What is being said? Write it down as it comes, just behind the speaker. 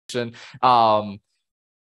Um,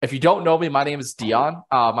 if you don't know me, my name is Dion.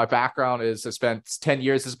 My background is I spent 10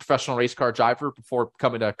 years as a professional race car driver before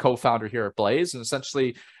becoming a co-founder here at Blayze. And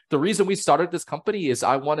essentially, the reason we started this company is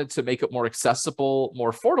I wanted to make it more accessible,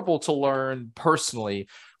 more affordable to learn personally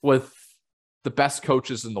with the best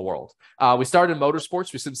coaches in the world. We started in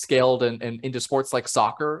motorsports. We since scaled and into sports like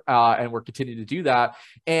soccer, and we're continuing to do that.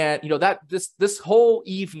 And that this whole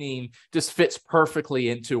evening just fits perfectly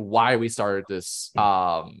into why we started this.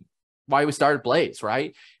 Why we started Blayze,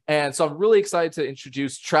 right? And so I'm really excited to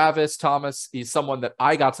introduce Travis Thomas. He's someone that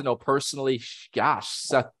I got to know personally,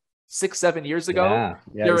 6-7 years ago.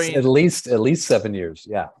 Yeah, during, at least 7 years.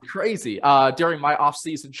 Yeah. Crazy. During my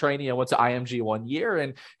off-season training, I went to IMG 1 year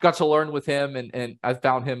and got to learn with him. And I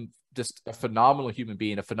found him just a phenomenal human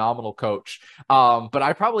being, a phenomenal coach. But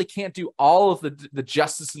I probably can't do all of the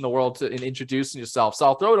justice in the world in introducing yourself. So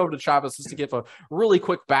I'll throw it over to Travis just to give a really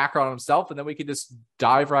quick background on himself, and then we can just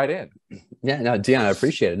dive right in. Yeah, no, Dion, I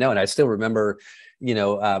appreciate it. No, and I still remember,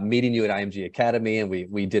 meeting you at IMG Academy, and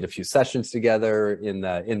we did a few sessions together in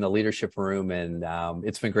the leadership room, and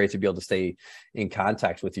it's been great to be able to stay in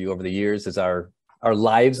contact with you over the years as our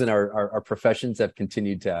lives and our professions have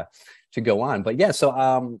continued to go on. But yeah, so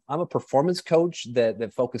I'm a performance coach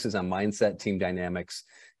that focuses on mindset, team dynamics,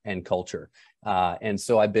 and culture. And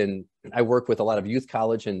so I work with a lot of youth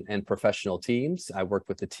college and professional teams. I work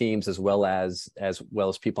with the teams as well as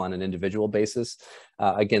people on an individual basis.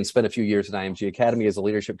 Again, spent a few years at IMG Academy as a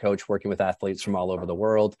leadership coach, working with athletes from all over the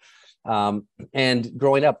world. And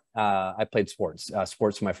growing up, I played sports.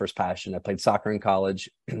 Sports was my first passion. I played soccer in college,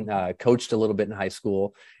 coached a little bit in high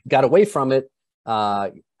school, got away from it,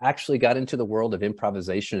 actually got into the world of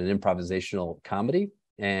improvisation and improvisational comedy.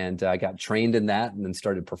 And I got trained in that and then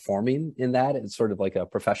started performing in that at sort of like a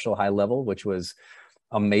professional high level, which was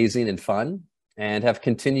amazing and fun, and have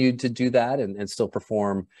continued to do that and still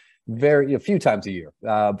perform a few times a year.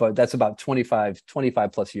 But that's about 25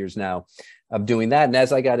 plus years now of doing that. And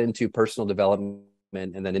as I got into personal development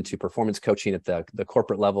and then into performance coaching at the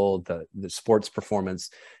corporate level, the sports performance,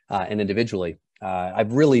 and individually,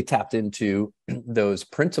 I've really tapped into those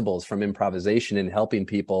principles from improvisation and helping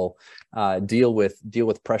people deal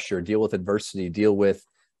with pressure, deal with adversity, deal with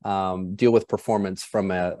performance from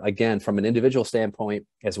an individual standpoint,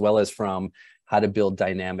 as well as from how to build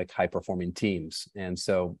dynamic, high-performing teams. And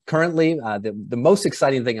so currently, the most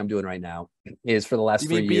exciting thing I'm doing right now is for the last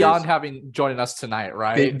 3 years. Beyond having joining us tonight,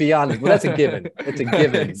 right? Beyond, well, that's a given. It's a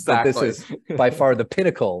given. Exactly. But this is by far the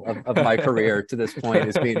pinnacle of my career to this point,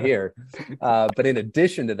 is being here. But in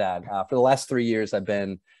addition to that, for the last 3 years, I've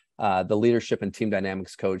been the leadership and team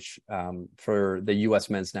dynamics coach for the U.S.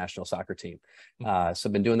 men's national soccer team. So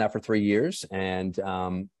I've been doing that for 3 years, and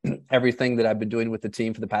everything that I've been doing with the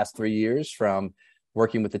team for the past 3 years, from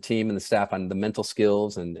working with the team and the staff on the mental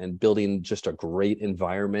skills and building just a great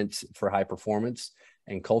environment for high performance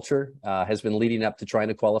and culture, has been leading up to trying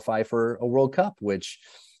to qualify for a World Cup, which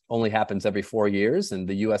only happens every 4 years, and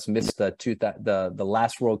the U.S. missed the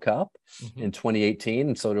last World Cup in 2018,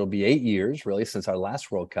 and so it'll be 8 years really since our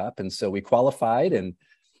last World Cup, and so we qualified,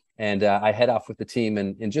 and I head off with the team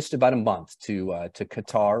in just about a month to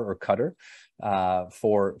Qatar or Qatar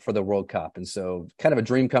for the World Cup, and so kind of a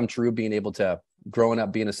dream come true, being able to growing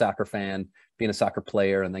up being a soccer fan, being a soccer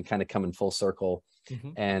player, and then kind of coming full circle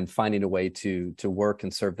and finding a way to work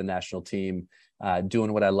and serve the national team.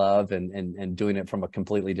 Doing what I love and doing it from a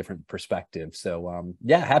completely different perspective. So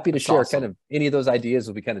happy to share kind of any of those ideas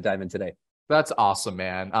as we kind of dive in today. That's awesome,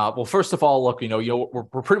 man. Well, first of all, look,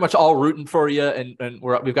 we're pretty much all rooting for you, and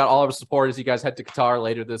we've got all of our support as you guys head to Qatar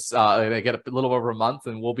later this. They get a little over a month,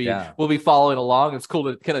 and we'll be following along. It's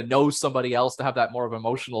cool to kind of know somebody else, to have that more of an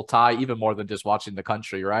emotional tie, even more than just watching the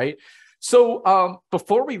country, right? So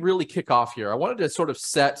before we really kick off here, I wanted to sort of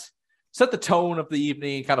set the tone of the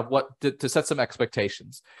evening, kind of to set some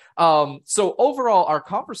expectations. So overall, our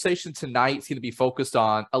conversation tonight is going to be focused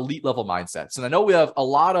on elite level mindsets. And I know we have a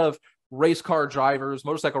lot of race car drivers,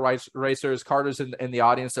 motorcycle racers, karters in the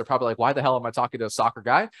audience. They're probably like, why the hell am I talking to a soccer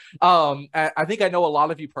guy? I think I know a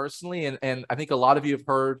lot of you personally, and I think a lot of you have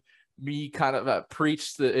heard me kind of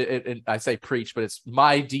preach and I say preach, but it's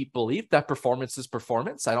my deep belief that performance is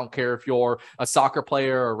performance. I don't care if you're a soccer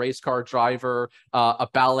player, a race car driver, a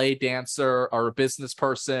ballet dancer, or a business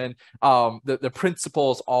person. The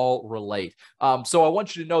principles all relate. So I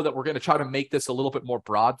want you to know that we're going to try to make this a little bit more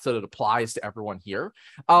broad so that it applies to everyone here.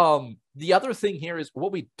 The other thing here is,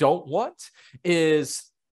 what we don't want is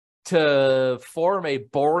to form a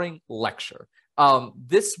boring lecture.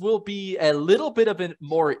 This will be a little bit of a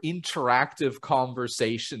more interactive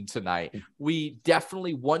conversation tonight. We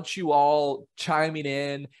definitely want you all chiming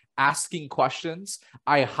in, asking questions,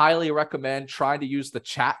 I highly recommend trying to use the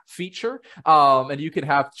chat feature. And you can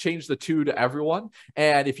change the to everyone.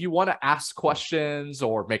 And if you want to ask questions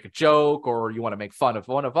or make a joke, or you want to make fun of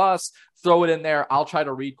one of us, throw it in there. I'll try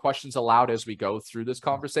to read questions aloud as we go through this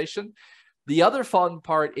conversation. The other fun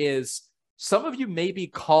part is some of you may be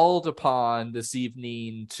called upon this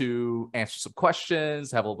evening to answer some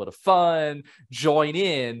questions, have a little bit of fun, join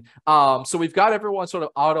in. So we've got everyone sort of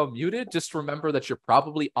auto muted. Just remember that you're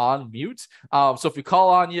probably on mute. So if we call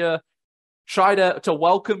on you, try to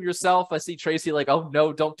welcome yourself. I see Tracy like, oh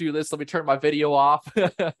no, don't do this. Let me turn my video off.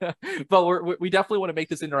 But we definitely want to make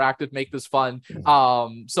this interactive, make this fun.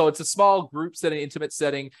 So it's a small group setting, intimate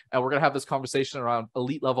setting, and we're going to have this conversation around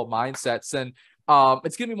elite level mindsets. And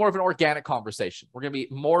it's going to be more of an organic conversation. We're going to be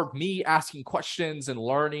more me asking questions and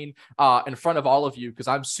learning in front of all of you, because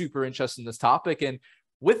I'm super interested in this topic. And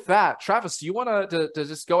with that, Travis, do you want to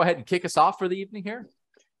just go ahead and kick us off for the evening here?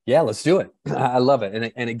 Yeah, let's do it. I love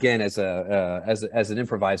it. And again, as an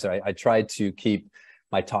improviser, I try to keep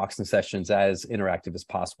my talks and sessions as interactive as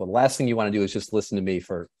possible. The last thing you want to do is just listen to me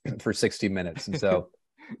for 60 minutes. And so,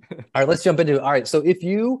 all right, let's jump into it. All right. So if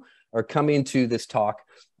you are coming to this talk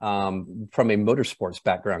from a motorsports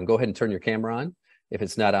background, go ahead and turn your camera on if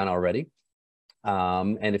it's not on already.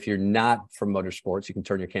 And if you're not from motorsports, you can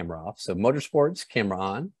turn your camera off. So motorsports, camera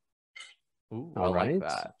on. Ooh, I like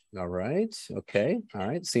that. All right. Okay. All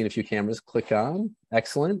right. Seeing a few cameras click on.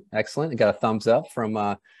 Excellent. Excellent. I got a thumbs up from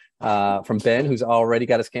Ben, who's already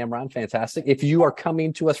got his camera on. Fantastic. If you are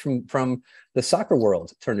coming to us from the soccer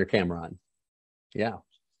world, turn your camera on. Yeah.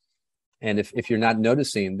 And if you're not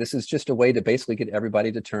noticing, this is just a way to basically get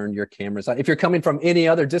everybody to turn your cameras on. If you're coming from any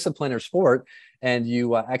other discipline or sport and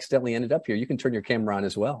you accidentally ended up here, you can turn your camera on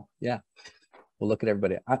as well. Yeah. We'll look at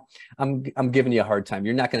everybody. I'm giving you a hard time.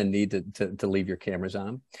 You're not going to need to leave your cameras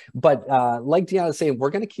on. But like Dion was saying, we're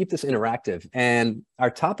going to keep this interactive. And our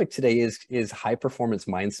topic today is high performance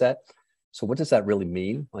mindset. So what does that really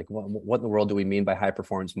mean? Like what in the world do we mean by high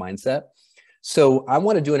performance mindset? So I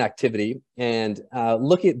want to do an activity and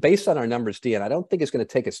based on our numbers, Dion, I don't think it's going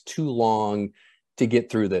to take us too long to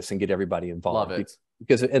get through this and get everybody involved. Love it.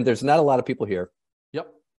 Because there's not a lot of people here.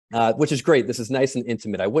 Yep. Which is great. This is nice and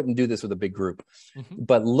intimate. I wouldn't do this with a big group,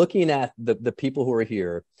 but looking at the people who are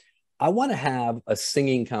here, I want to have a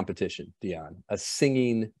singing competition, Dion, a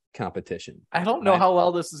singing competition. I don't know how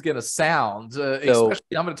well this is going to sound,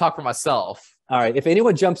 especially I'm going to talk for myself. All right. If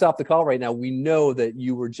anyone jumps off the call right now, we know that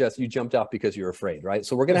you jumped off because you're afraid, right?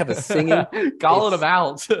 So we're going to have a singing, calling them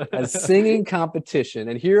out, a singing competition.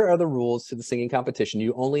 And here are the rules to the singing competition.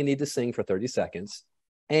 You only need to sing for 30 seconds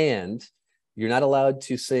and you're not allowed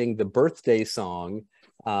to sing the birthday song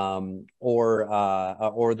or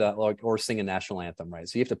sing a national anthem, right?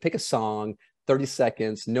 So you have to pick a song, 30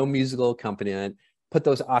 seconds, no musical accompaniment, put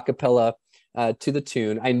those a cappella to the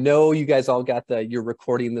tune. I know you guys all got you're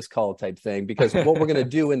recording this call type thing, because what we're going to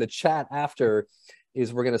do in the chat after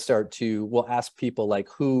is we're going to we'll ask people like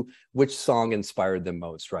which song inspired them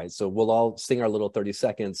most, right? So we'll all sing our little 30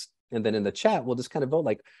 seconds. And then in the chat, we'll just kind of vote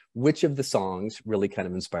like which of the songs really kind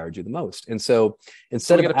of inspired you the most. And so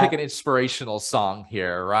instead of pick an inspirational song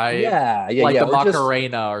here, right? Yeah. Like the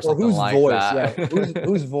Macarena or something like that. Yeah.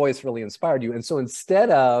 whose voice really inspired you. And so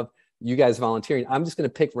instead of you guys volunteering, I'm just going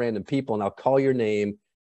to pick random people and I'll call your name.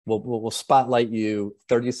 We'll spotlight you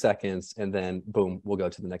 30 seconds and then boom, we'll go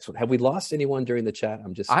to the next one. Have we lost anyone during the chat?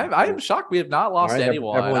 I am shocked we have not lost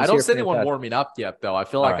anyone. I don't see anyone warming up yet though. I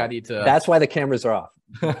feel like I need to. That's why the cameras are off,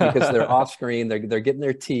 because they're off screen. They're getting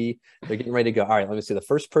their tea. They're getting ready to go. All right, let me see. The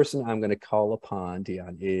first person I'm going to call upon,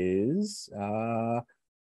 Dion, is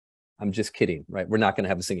I'm just kidding, right? We're not going to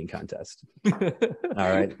have a singing contest. All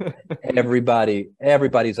right.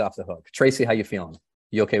 Everybody's off the hook. Tracy, how you feeling?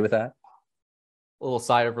 You okay with that? A little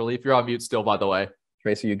sigh of relief. You're on mute still, by the way.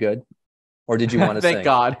 Tracy, you good? Or did you want to thank sing?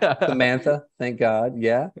 God. Samantha, thank God.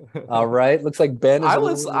 Yeah. All right. Looks like Ben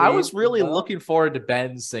is I was really looking forward to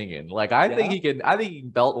Ben singing. Like I think he can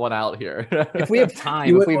belt one out here. If we have time.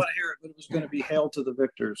 You wouldn't want to hear it, but it was going to be hail to the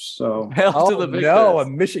victors. So hail to the victors. No, a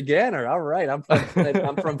Michiganer. All right.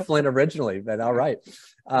 I'm from Flint originally, but all right.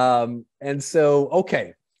 And so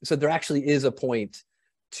okay. So there actually is a point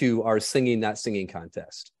to our singing, not singing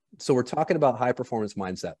contest. So we're talking about high performance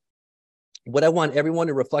mindset. What I want everyone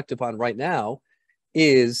to reflect upon right now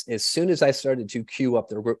is, as soon as I started to queue up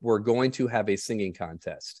there, we're going to have a singing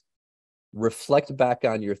contest. Reflect back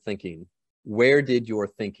on your thinking. Where did your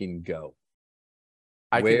thinking go?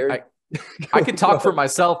 I can talk for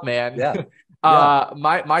myself, man. Yeah.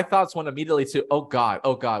 My thoughts went immediately to, oh God,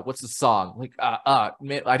 what's the song? Like,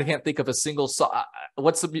 man, I can't think of a single song.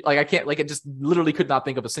 What's the, like, I can't, like, I just literally could not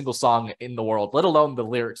think of a single song in the world, let alone the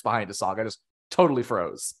lyrics behind a song. I just totally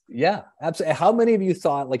froze. Yeah, absolutely. How many of you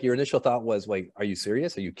thought, like, your initial thought was, wait, are you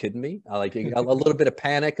serious? Are you kidding me? Like a little bit of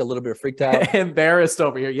panic, a little bit of freaked out. Embarrassed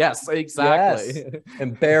over here. Yes, exactly. Yes.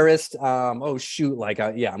 Embarrassed. Oh shoot. Like,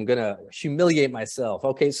 yeah, I'm going to humiliate myself.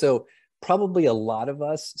 Okay. So probably a lot of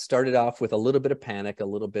us started off with a little bit of panic, a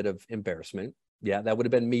little bit of embarrassment. Yeah, that would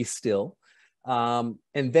have been me still. And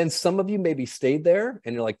then some of you maybe stayed there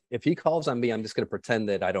and you're like, if he calls on me, I'm just going to pretend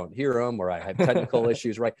that I don't hear him, or I have technical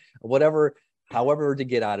issues, right? Whatever, however to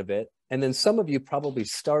get out of it. And then some of you probably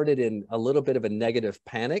started in a little bit of a negative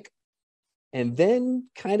panic and then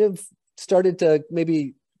kind of started to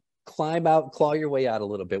maybe claw your way out a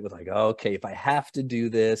little bit with like, oh, okay, if I have to do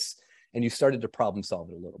this, and you started to problem solve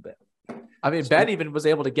it a little bit. I mean, Ben even was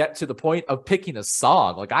able to get to the point of picking a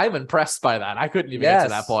song. Like, I'm impressed by that. I couldn't even get to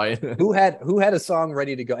that point. Who had a song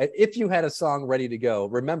ready to go? If you had a song ready to go,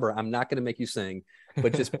 remember, I'm not going to make you sing,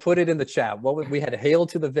 but just put it in the chat. We had "Hail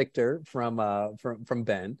to the Victor" from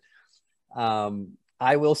Ben.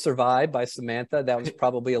 "I Will Survive" by Samantha. That was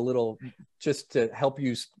probably a little just to help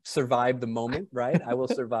you survive the moment, right? "I Will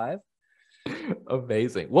Survive."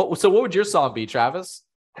 Amazing. So what would your song be, Travis?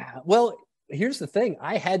 Well, here's the thing.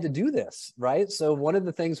 I had to do this, right? So one of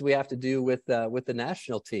the things we have to do with the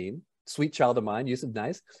national team, "Sweet Child of Mine," use of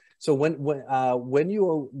nice. So when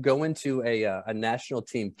you go into a national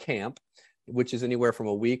team camp, which is anywhere from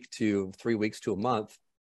a week to 3 weeks to a month,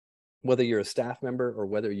 whether you're a staff member or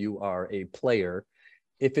whether you are a player,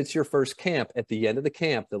 if it's your first camp, at the end of the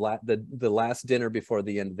camp, the last dinner before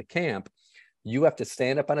the end of the camp, you have to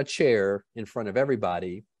stand up on a chair in front of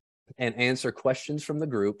everybody and answer questions from the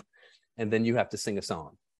group. And then you have to sing a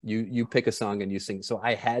song. You pick a song and you sing. So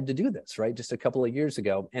I had to do this, right? Just a couple of years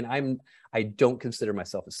ago. And I don't consider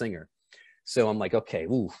myself a singer. So I'm like, okay,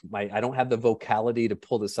 I don't have the vocality to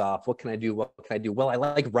pull this off. What can I do? What can I do? Well, I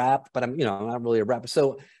like rap, but I'm not really a rapper.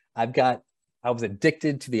 So I was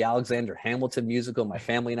addicted to the Alexander Hamilton musical. My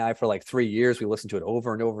family and I, for like 3 years, we listened to it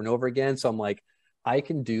over and over and over again. So I'm like, I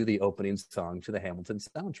can do the opening song to the Hamilton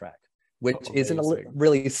soundtrack, which isn't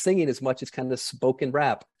really singing as much as kind of spoken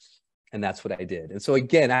rap. And that's what I did. And so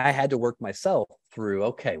again, I had to work myself through,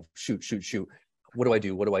 okay, shoot. What do I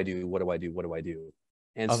do? What do I do? What do I do? What do I do?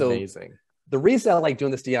 And amazing. So the reason I like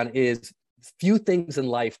doing this, Dion, is few things in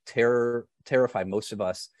life terrify most of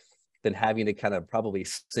us than having to kind of probably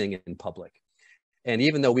sing in public. And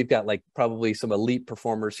even though we've got like probably some elite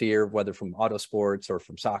performers here, whether from auto sports or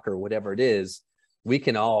from soccer or whatever it is, we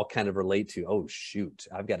can all kind of relate to, oh, shoot,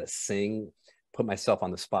 I've got to sing, put myself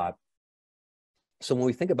on the spot. So when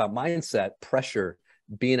we think about mindset, pressure,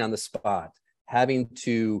 being on the spot, having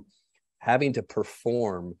to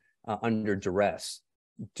perform under duress,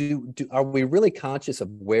 are we really conscious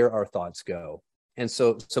of where our thoughts go? And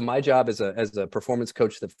so my job as a performance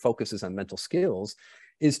coach that focuses on mental skills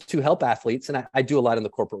is to help athletes, and I do a lot in the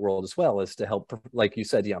corporate world as well, is to help, like you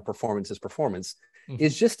said, performance is performance,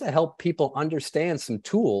 is just to help people understand some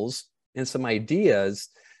tools and some ideas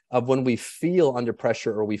of when we feel under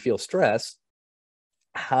pressure or we feel stress,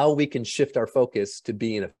 how we can shift our focus to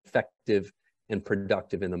being effective and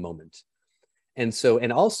productive in the moment. And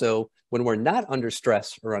also when we're not under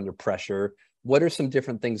stress or under pressure, what are some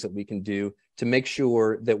different things that we can do to make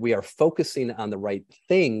sure that we are focusing on the right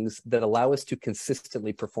things that allow us to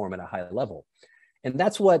consistently perform at a high level? And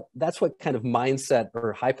that's what kind of mindset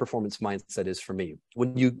or high performance mindset is for me.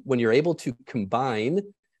 When you're able to combine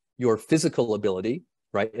your physical ability,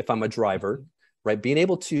 right? If I'm a driver, right? Being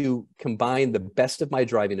able to combine the best of my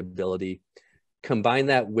driving ability, combine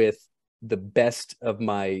that with the best of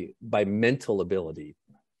my mental ability,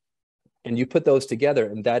 and you put those together,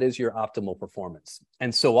 and that is your optimal performance.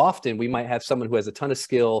 And so often we might have someone who has a ton of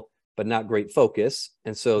skill, but not great focus.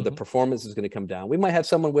 And so the performance is going to come down. We might have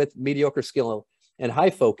someone with mediocre skill and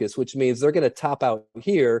high focus, which means they're going to top out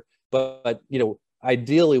here, but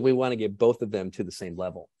ideally we want to get both of them to the same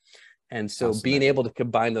level. And so being able to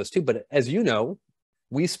combine those two, but as you know,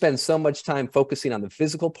 we spend so much time focusing on the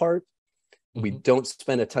physical part. We don't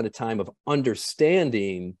spend a ton of time of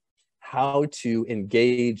understanding how to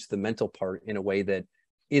engage the mental part in a way that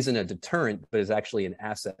isn't a deterrent, but is actually an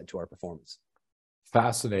asset to our performance.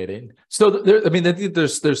 Fascinating. So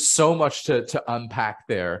there's so much to unpack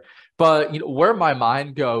there, but where my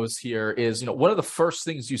mind goes here is, one of the first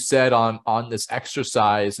things you said on this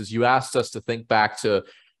exercise is you asked us to think back to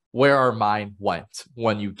where our mind went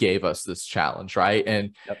when you gave us this challenge, right?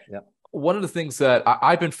 And one of the things that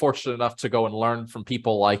I've been fortunate enough to go and learn from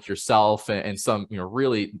people like yourself and some,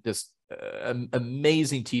 really just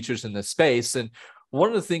amazing teachers in this space. And one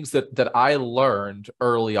of the things that I learned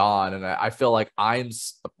early on, and I feel like I'm,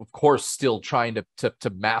 of course, still trying to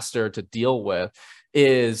master, to deal with,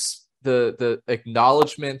 is the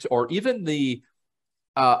acknowledgement, or even the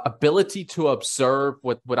ability to observe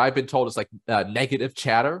what I've been told is like negative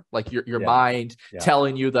chatter, like your mind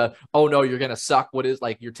telling you oh no, you're gonna suck. What is,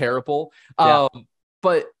 like, you're terrible.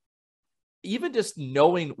 But even just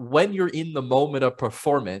knowing when you're in the moment of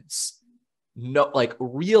performance, like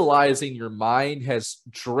realizing your mind has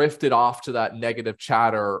drifted off to that negative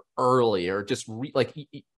chatter early, or just like,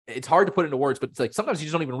 it's hard to put into words, but it's like sometimes you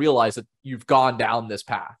just don't even realize that you've gone down this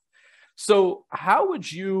path. So how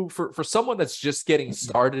would you, for someone that's just getting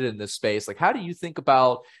started in this space, like, how do you think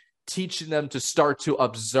about teaching them to start to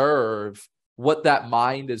observe what that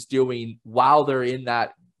mind is doing while they're in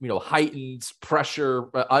that, heightened pressure,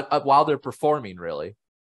 while they're performing, really?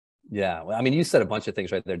 Yeah. Well, I mean, you said a bunch of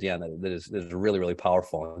things right there, Dion, that is really, really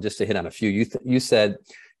powerful. And just to hit on a few, you said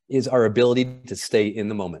is our ability to stay in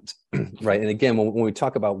the moment, right? And again, when we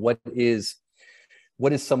talk about what is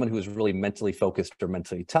someone who is really mentally focused or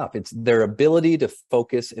mentally tough, it's their ability to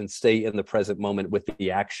focus and stay in the present moment with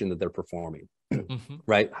the action that they're performing,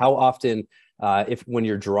 right? How often, when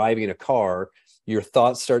you're driving a car, your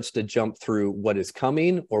thought starts to jump through what is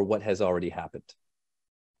coming or what has already happened.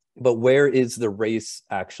 But where is the race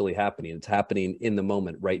actually happening? It's happening in the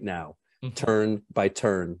moment right now, turn by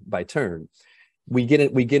turn by turn. We get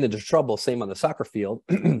into trouble, same on the soccer field,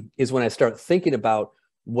 is when I start thinking about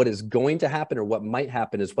what is going to happen or what might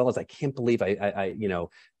happen, as well as I can't believe I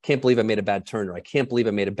can't believe I made a bad turn, or I can't believe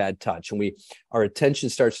I made a bad touch. And our attention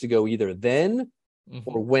starts to go either then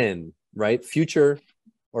or when, right? Future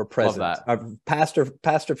or present, past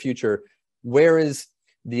or future. Where is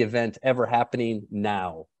the event ever happening?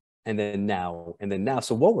 Now, and then now, and then now.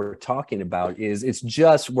 So what we're talking about is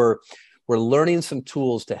we're learning some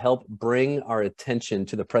tools to help bring our attention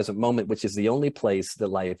to the present moment, which is the only place that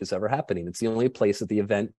life is ever happening. It's the only place that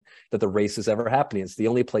the race is ever happening. It's the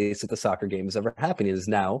only place that the soccer game is ever happening, is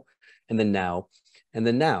now, and then now, and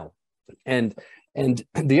then now. And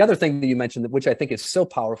the other thing that you mentioned, which I think is so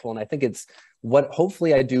powerful, and I think it's what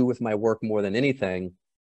hopefully I do with my work more than anything,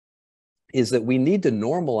 is that we need to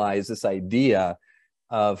normalize this idea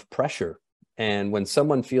of pressure. And when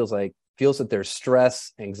someone feels that there's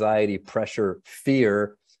stress, anxiety, pressure,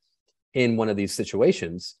 fear in one of these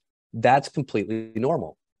situations, that's completely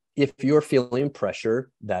normal. If you're feeling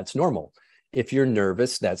pressure, that's normal. If you're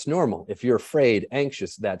nervous, that's normal. If you're afraid,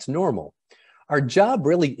 anxious, that's normal. Our job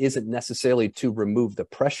really isn't necessarily to remove the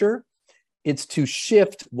pressure. It's to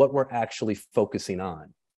shift what we're actually focusing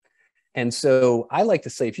on. And so I like to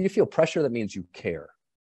say, if you feel pressure, that means you care,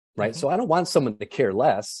 right? So I don't want someone to care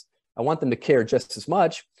less. I want them to care just as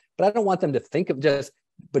much, but I don't want them to think of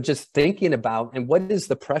just thinking about, and what is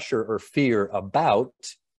the pressure or fear about?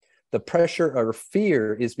 The pressure or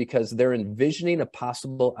fear is because they're envisioning a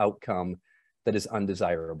possible outcome that is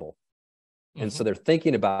undesirable. And so they're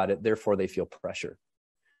thinking about it, therefore they feel pressure.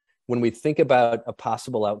 When we think about a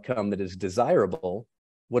possible outcome that is desirable,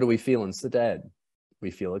 what do we feel instead?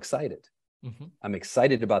 We feel excited. I'm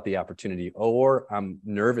excited about the opportunity, or I'm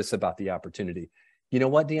nervous about the opportunity. You know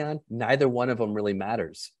what, Dion? Neither one of them really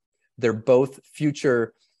matters. They're both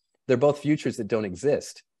futures that don't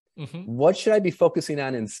exist. What should I be focusing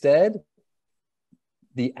on instead?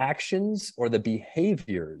 The actions or the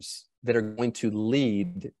behaviors that are going to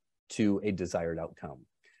lead to a desired outcome.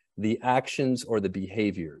 The actions or the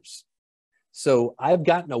behaviors. So I've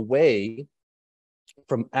gotten away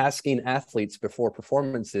from asking athletes before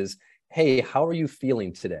performances, hey, how are you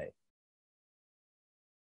feeling today?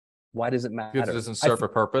 Why does it matter? Because it doesn't serve a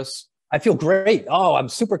purpose. I feel great. Oh, I'm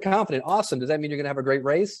super confident. Awesome. Does that mean you're going to have a great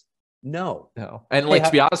race? No. And like,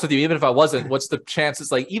 to be honest with you, even if I wasn't, what's the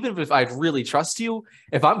chances? Like, even if I really trust you,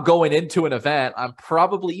 if I'm going into an event, I'm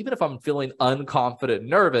probably, even if I'm feeling unconfident,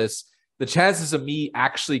 nervous, the chances of me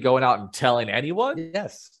actually going out and telling anyone,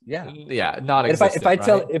 non-existent.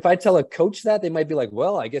 If I tell a coach that, they might be like,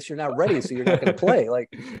 well, I guess you're not ready, so you're not going to play. Like,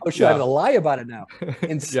 oh shit, I'm going to lie about it now.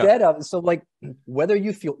 Instead of, so like, whether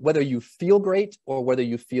you feel great or whether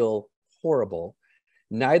you feel horrible,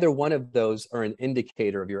 neither one of those are an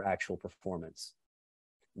indicator of your actual performance.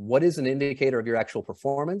 What is an indicator of your actual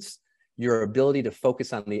performance? Your ability to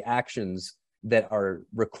focus on the actions that are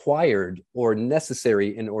required or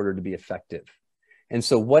necessary in order to be effective. And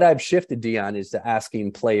so what I've shifted, Dion, is to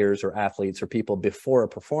asking players or athletes or people before a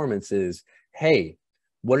performance is, hey,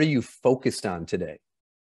 what are you focused on today?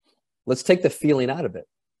 Let's take the feeling out of it,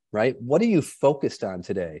 right? What are you focused on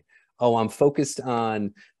today? Oh, I'm focused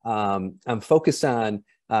on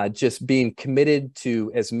just being committed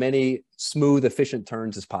to as many smooth, efficient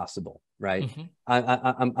turns as possible, right?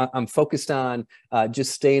 I'm focused on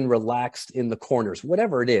just staying relaxed in the corners,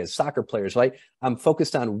 whatever it is, soccer players, right? I'm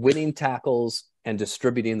focused on winning tackles and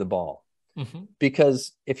distributing the ball.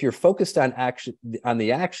 Because if you're focused on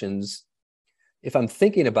the actions, if I'm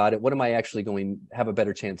thinking about it, what am I actually going to have a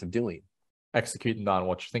better chance of doing? Executing on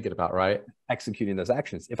what you're thinking about, right? Executing those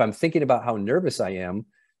actions. If I'm thinking about how nervous I am,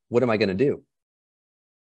 what am I going to do?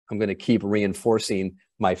 I'm going to keep reinforcing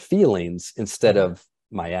my feelings instead of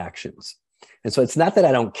my actions. And so it's not that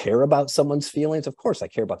I don't care about someone's feelings. Of course, I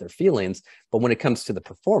care about their feelings. But when it comes to the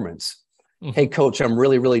performance, hey, coach, I'm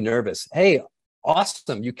really, really nervous. Hey,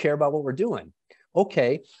 awesome. You care about what we're doing.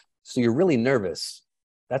 Okay. So you're really nervous.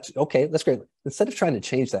 That's okay. That's great. Instead of trying to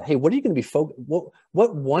change that, hey, what are you going to be focused?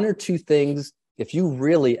 What one or two things, if you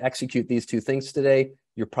really execute these two things today,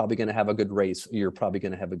 you're probably going to have a good race. You're probably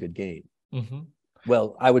going to have a good game.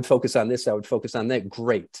 Well, I would focus on this. I would focus on that.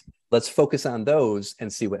 Great. Let's focus on those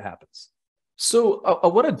and see what happens. So I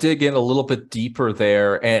want to dig in a little bit deeper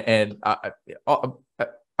there. And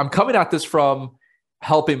I'm coming at this from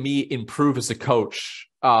helping me improve as a coach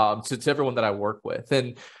to everyone that I work with.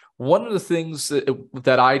 And one of the things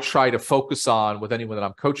that I try to focus on with anyone that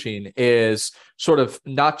I'm coaching is sort of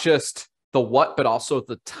not just the what, but also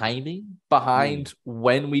the timing behind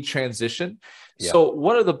when we transition. So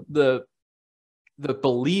one of the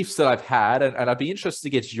beliefs that I've had, and I'd be interested to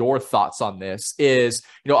get your thoughts on this, is,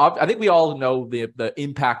 I think we all know the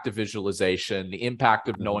impact of visualization, the impact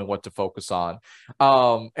of knowing what to focus on.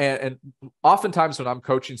 And oftentimes when I'm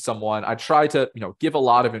coaching someone, I try to, give a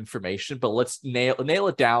lot of information, but let's nail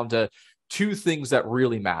it down to two things that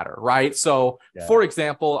really matter, right? So for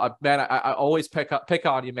example, Ben, I always pick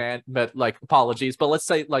on you, man, but apologies, but let's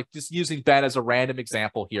say just using Ben as a random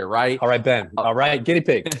example here, right? All right, Ben. All right, guinea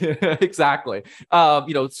pig. Exactly.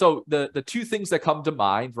 So the two things that come to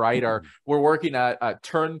mind, right, are we're working at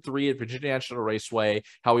turn 3 at Virginia National Raceway,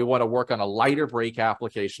 how we want to work on a lighter brake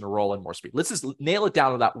application to roll in more speed. Let's just nail it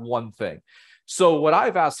down to that one thing. So what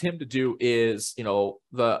I've asked him to do is,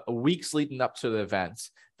 the weeks leading up to the event,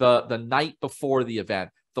 the night before the event,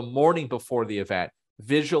 the morning before the event,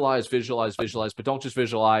 visualize, but don't just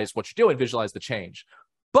visualize what you're doing, visualize the change.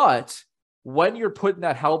 But when you're putting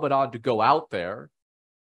that helmet on to go out there,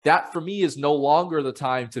 that for me is no longer the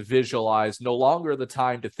time to visualize, no longer the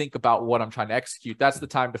time to think about what I'm trying to execute. That's the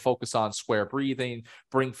time to focus on square breathing,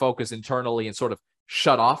 bring focus internally, and sort of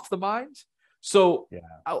shut off the mind. So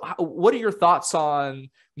what are your thoughts on,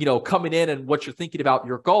 coming in and what you're thinking about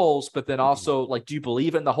your goals, but then also do you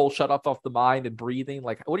believe in the whole shut off the mind and breathing?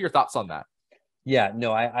 What are your thoughts on that? Yeah,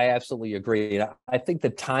 no, I absolutely agree. I think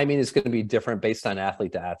the timing is going to be different based on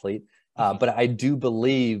athlete to athlete. But I do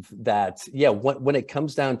believe that, when it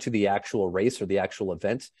comes down to the actual race or the actual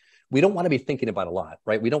event, we don't want to be thinking about a lot,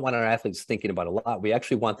 right? We don't want our athletes thinking about a lot. We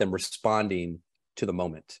actually want them responding to the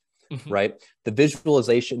moment. Right? The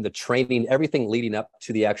visualization, the training, everything leading up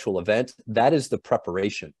to the actual event, that is the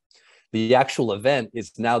preparation. The actual event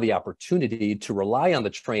is now the opportunity to rely on the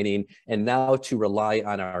training and now to rely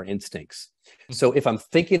on our instincts. So if I'm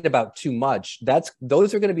thinking about too much,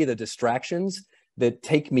 those are going to be the distractions that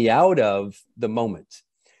take me out of the moment.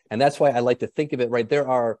 And that's why I like to think of it, right? There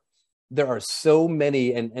are so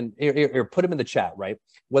many, and here, put them in the chat, right?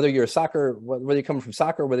 Whether you're whether you come from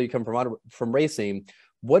soccer, whether you come from racing,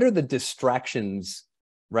 what are the distractions,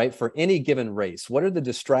 right, for any given race? What are the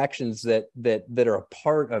distractions that are a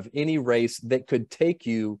part of any race that could take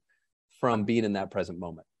you from being in that present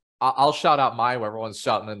moment? I'll shout out mine where everyone's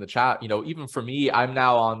shouting in the chat. Even for me, I'm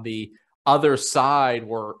now on the other side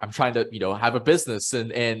where I'm trying to, have a business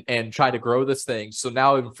and try to grow this thing. So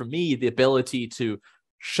now even for me, the ability to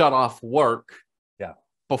shut off work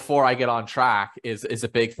before I get on track is a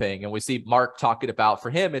big thing. And we see Mark talking about, for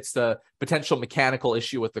him, it's the potential mechanical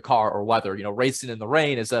issue with the car or weather. Racing in the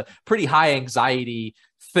rain is a pretty high anxiety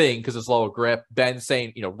thing because it's lower grip. Ben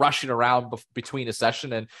saying, rushing around between a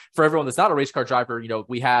session. And for everyone that's not a race car driver,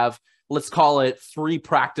 we have, let's call it 3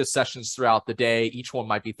 practice sessions throughout the day. Each one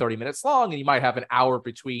might be 30 minutes long, and you might have an hour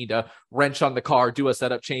between to wrench on the car, do a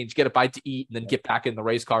setup change, get a bite to eat, and then get back in the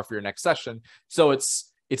race car for your next session. So it's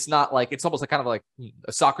not it's almost kind of like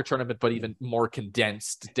a soccer tournament, but even more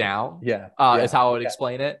condensed down. Is how I would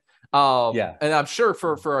explain it. And I'm sure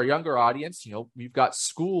for our younger audience, we've got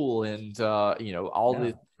school and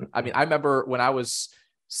all I remember when I was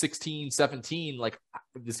 16, 17,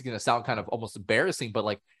 this is going to sound kind of almost embarrassing,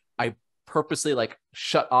 but I purposely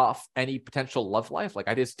shut off any potential love life.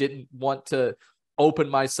 I just didn't want to open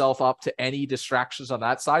myself up to any distractions on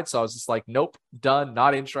that side. So I was just like, nope, done,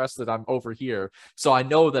 not interested. I'm over here. So I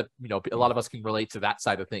know that, you know, a lot of us can relate to that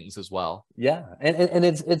side of things as well. Yeah. And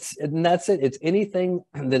that's it. It's anything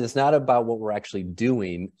that is not about what we're actually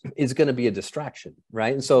doing is going to be a distraction.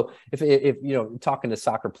 Right. And so if, you know, talking to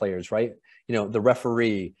soccer players, right, you know, the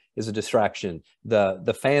referee is a distraction.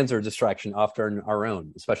 The fans are a distraction, often our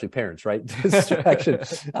own, especially parents, right? Distraction.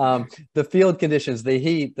 The field conditions, the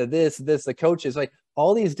heat, the coaches, like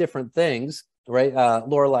all these different things, right?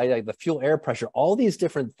 Lorelei, like the fuel air pressure, all these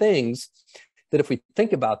different things that if we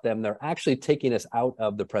think about them, they're actually taking us out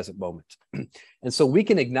of the present moment. And so we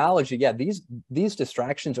can acknowledge that, yeah, these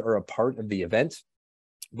distractions are a part of the event.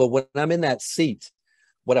 But when I'm in that seat,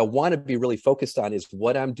 what I want to be really focused on is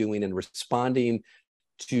what I'm doing and responding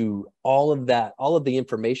to all of that, all of the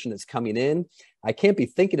information that's coming in. I can't be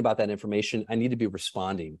thinking about that information. I need to be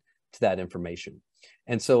responding to that information.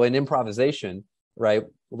 And so in improvisation, right,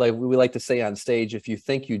 like we like to say on stage, if you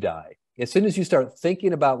think, you die. As soon as you start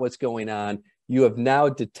thinking about what's going on, you have now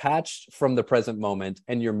detached from the present moment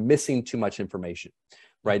and you're missing too much information,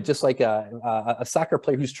 right? Just like a soccer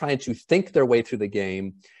player who's trying to think their way through the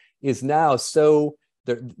game is now so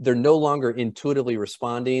they're no longer intuitively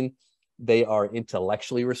responding. They are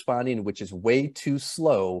intellectually responding, which is way too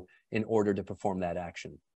slow in order to perform that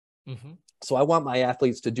action. Mm-hmm. So I want my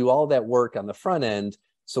athletes to do all that work on the front end.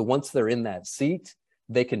 So once they're in that seat,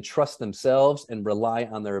 they can trust themselves and rely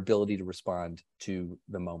on their ability to respond to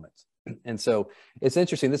the moment. And so it's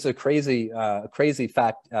interesting. This is a crazy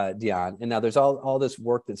fact, Dion. And now there's all this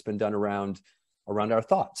work that's been done around our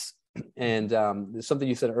thoughts. And something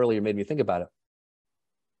you said earlier made me think about it.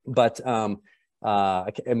 But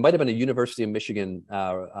it might have been a University of Michigan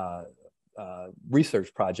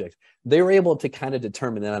research project. They were able to kind of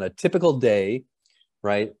determine that on a typical day,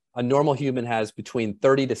 right, a normal human has between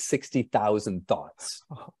 30 to 60,000 thoughts.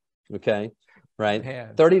 Okay, right?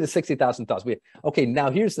 Man. 30 to 60,000 thoughts. Okay, now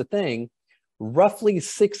here's the thing. Roughly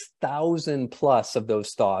 6,000 plus of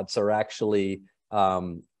those thoughts are actually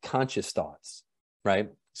conscious thoughts, right?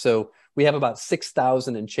 So we have about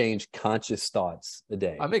 6,000 and change conscious thoughts a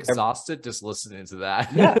day. I'm exhausted just listening to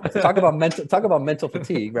that. Yeah, talk about mental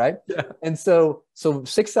fatigue, right? Yeah. And so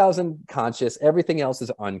 6,000 conscious, everything else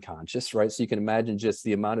is unconscious, right? So you can imagine just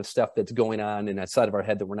the amount of stuff that's going on in that side of our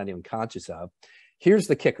head that we're not even conscious of. Here's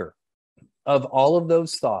the kicker. Of all of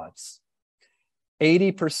those thoughts,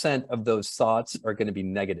 80% of those thoughts are going to be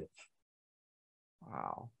negative.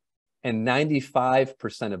 Wow. And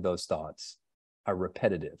 95% of those thoughts are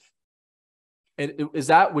repetitive. And is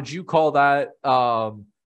that, would you call that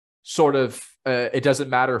sort of, it doesn't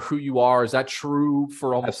matter who you are? Is that true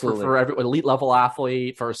for almost for every elite level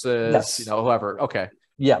athlete versus, yes, you know, whoever? Okay.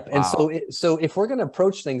 Yeah. Wow. And so if we're going to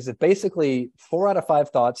approach things, that basically 4 out of 5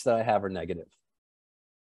 thoughts that I have are negative,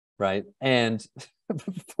 right? And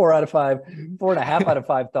 4 out of 5, 4.5 out of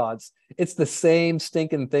 5 thoughts, it's the same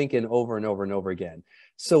stinking thinking over and over and over again.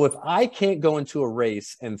 So if I can't go into a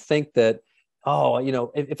race and think that, oh, you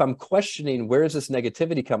know, if I'm questioning where is this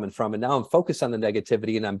negativity coming from, and now I'm focused on the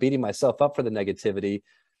negativity and I'm beating myself up for the negativity,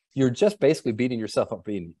 you're just basically beating yourself up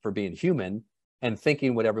for being human and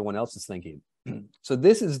thinking what everyone else is thinking. So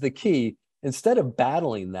this is the key. Instead of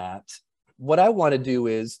battling that, what I want to do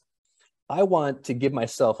is I want to give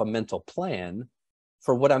myself a mental plan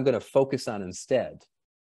for what I'm going to focus on instead,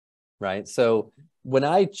 right? So when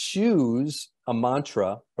I choose a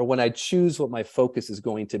mantra, or when I choose what my focus is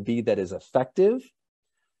going to be that is effective,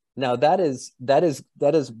 now that is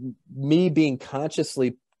me being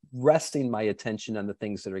consciously resting my attention on the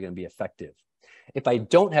things that are going to be effective. If I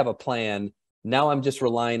don't have a plan, now I'm just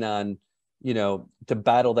relying on, you know, to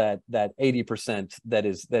battle that 80% that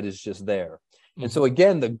is just there. Mm-hmm. And so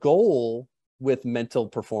again, the goal with mental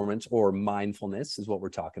performance or mindfulness is what we're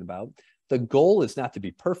talking about. The goal is not to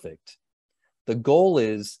be perfect. The goal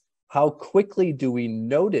is, how quickly do we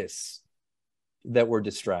notice that we're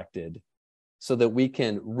distracted so that we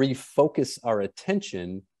can refocus our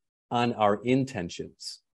attention on our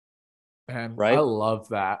intentions? And right? I love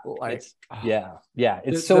that. Like, yeah.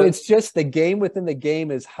 It's just the game within the game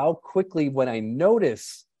is how quickly, when I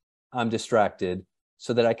notice I'm distracted,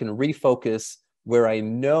 so that I can refocus where I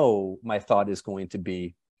know my thought is going to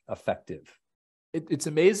be effective. It's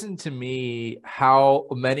amazing to me how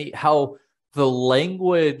the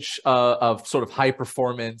language of sort of high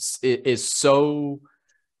performance is so,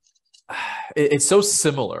 it's so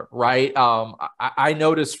similar, right? I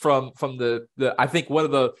noticed from the I think one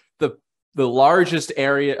of the largest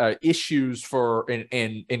issues for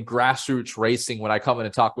in grassroots racing when I come in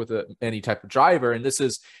and talk with any type of driver, and this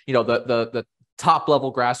is, you know, the top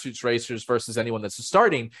level grassroots racers versus anyone that's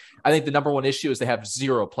starting, I think the number one issue is they have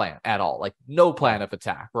zero plan at all, like no plan of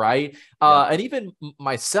attack, right? And even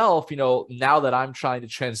myself, you know, now that I'm trying to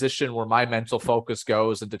transition where my mental focus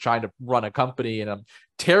goes into trying to run a company, and I'm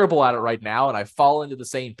terrible at it right now, and I fall into the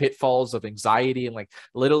same pitfalls of anxiety. And like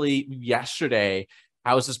literally yesterday,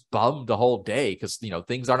 I was just bummed the whole day because, you know,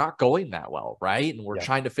 things are not going that well, right? And we're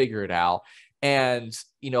trying to figure it out. And,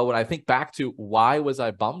 you know, when I think back to why was I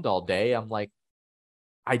bummed all day, I'm like,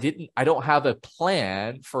 I don't have a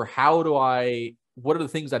plan for what are the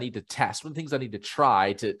things I need to test? What are the things I need to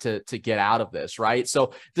try to get out of this, right?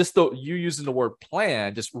 So just though you using the word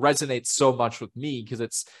plan just resonates so much with me because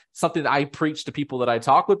it's something that I preach to people that I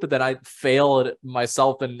talk with, but then I fail at it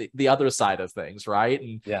myself and the other side of things, right?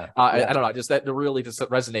 And I don't know, just that really just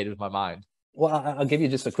resonated with my mind. Well, I'll give you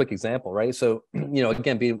just a quick example, right? So, you know,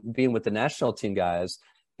 again, being with the national team guys,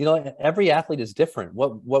 you know, every athlete is different.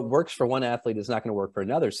 What works for one athlete is not going to work for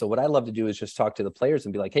another. So what I love to do is just talk to the players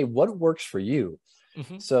and be like, hey, what works for you?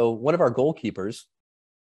 So one of our goalkeepers,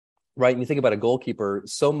 right? And you think about a goalkeeper,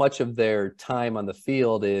 so much of their time on the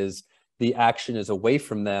field is the action is away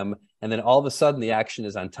from them. And then all of a sudden the action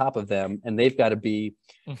is on top of them and they've got to be,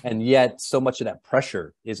 and yet so much of that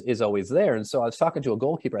pressure is always there. And so I was talking to a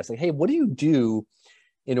goalkeeper. I said, hey, what do you do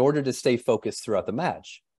in order to stay focused throughout the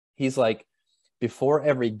match? He's like, before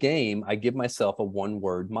every game, I give myself a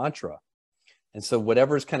one-word mantra. And so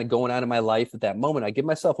whatever's kind of going on in my life at that moment, I give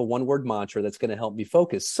myself a one-word mantra that's going to help me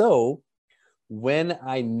focus. So when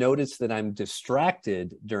I notice that I'm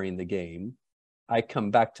distracted during the game, I come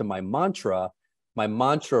back to my mantra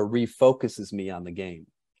refocuses me on the game.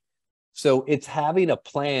 So it's having a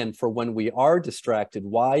plan for when we are distracted.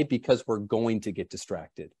 Why? Because we're going to get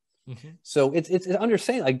distracted. So it's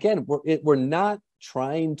understanding, again, we're not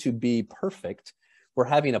trying to be perfect. We're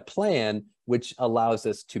having a plan which allows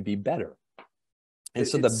us to be better. And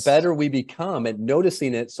so the better we become at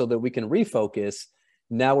noticing it so that we can refocus,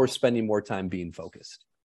 now we're spending more time being focused.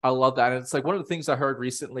 I love that. And it's like one of the things I heard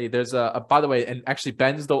recently, there's by the way, and actually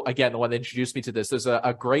Ben's the one that introduced me to this. There's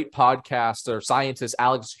a great podcaster, scientist,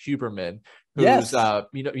 Alex Huberman, who's,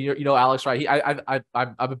 you know, Alex, right?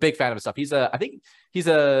 I'm a big fan of his stuff. I think he's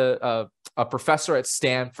a professor at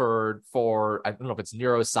Stanford for, I don't know if it's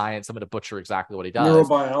neuroscience. I'm going to butcher exactly what he does.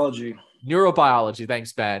 Neurobiology.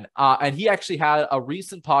 Thanks, Ben. And he actually had a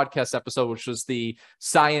recent podcast episode, which was the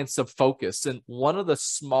science of focus. And one of the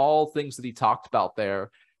small things that he talked about there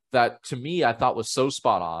that to me, I thought was so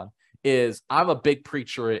spot on is I'm a big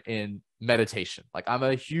preacher in meditation. Like I'm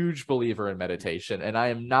a huge believer in meditation, and I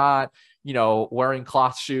am not, you know, wearing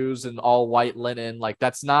cloth shoes and all white linen. Like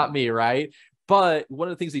that's not me. Right. But one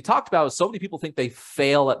of the things he talked about is so many people think they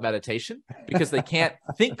fail at meditation because they can't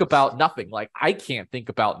think about nothing. Like I can't think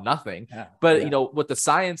about nothing. But, you know, with the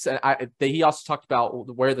science, he also talked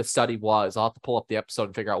about where the study was. I'll have to pull up the episode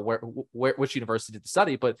and figure out which university did the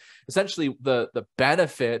study. But essentially, the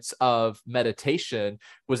benefits of meditation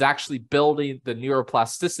was actually building the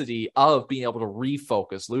neuroplasticity of being able to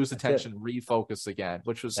refocus, lose attention, refocus again,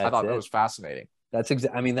 which was, I thought that was fascinating. That's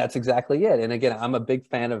exactly it. And again, I'm a big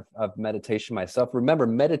fan of meditation myself. Remember,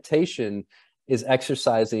 meditation is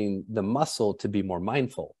exercising the muscle to be more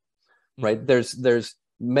mindful, right? There's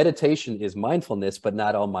meditation is mindfulness, but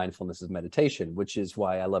not all mindfulness is meditation, which is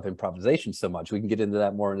why I love improvisation so much. We can get into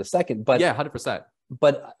that more in a second. But yeah, 100%.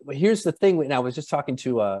 But here's the thing. And I was just talking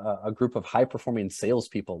to a group of high-performing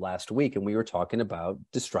salespeople last week, and we were talking about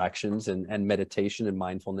distractions and meditation and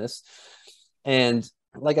mindfulness. And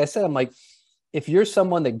like I said, I'm like, if you're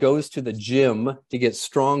someone that goes to the gym to get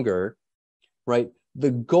stronger, right? The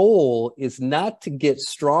goal is not to get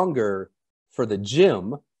stronger for the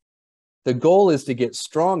gym. The goal is to get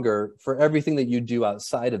stronger for everything that you do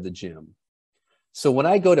outside of the gym. So when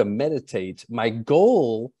I go to meditate, my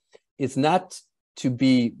goal is not to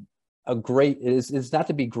be is not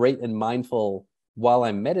to be great and mindful while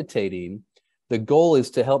I'm meditating. The goal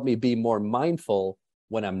is to help me be more mindful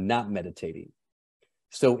when I'm not meditating.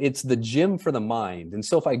 So it's the gym for the mind. And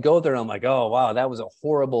so if I go there and I'm like, oh, wow, that was a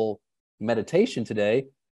horrible meditation today.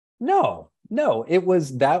 No, it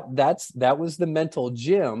was that was the mental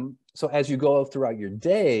gym. So as you go throughout your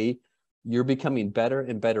day, you're becoming better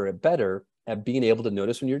and better at being able to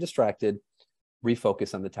notice when you're distracted,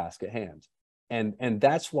 refocus on the task at hand. And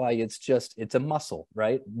that's why it's a muscle,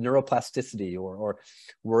 right? Neuroplasticity, or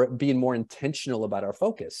we're being more intentional about our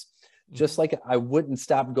focus. Just like I wouldn't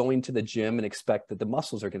stop going to the gym and expect that the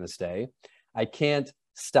muscles are going to stay. I can't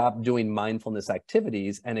stop doing mindfulness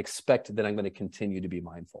activities and expect that I'm going to continue to be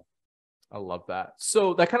mindful. I love that.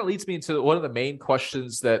 So that kind of leads me into one of the main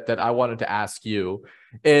questions that I wanted to ask you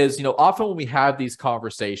is, often when we have these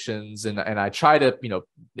conversations and I try to,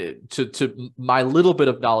 to my little bit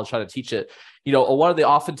of knowledge, try to teach it, one of the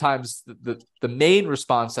oftentimes the main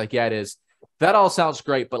response I get is, that all sounds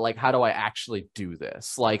great, but like, how do I actually do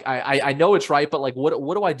this? Like, I know it's right, but like,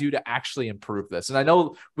 what do I do to actually improve this? And I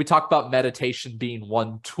know we talked about meditation being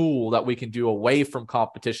one tool that we can do away from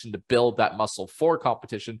competition to build that muscle for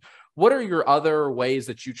competition. What are your other ways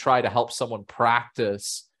that you try to help someone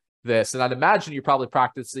practice this? And I'd imagine you're probably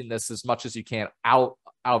practicing this as much as you can out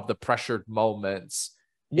of the pressured moments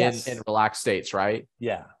Yes. in relaxed states, right?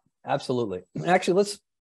 Yeah, absolutely. Actually,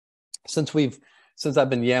 since I've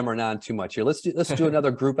been yammering on too much here, let's do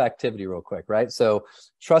another group activity real quick, right? So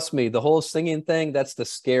trust me, the whole singing thing, that's the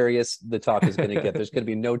scariest the talk is going to get. There's going to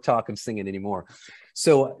be no talk of singing anymore.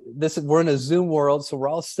 So we're in a Zoom world, so we're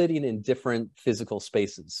all sitting in different physical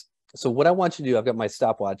spaces. So what I want you to do, I've got my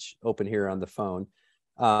stopwatch open here on the phone.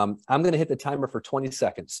 I'm going to hit the timer for 20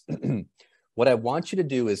 seconds. What I want you to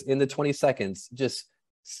do is in the 20 seconds, just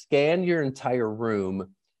scan your entire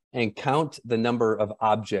room and count the number of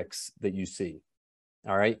objects that you see.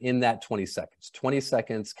 All right, in that 20 seconds. 20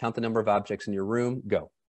 seconds, count the number of objects in your room, go.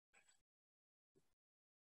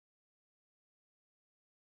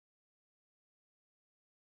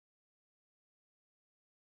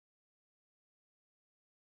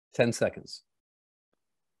 Ten seconds.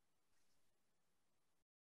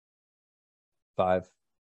 5,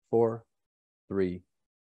 4, 3,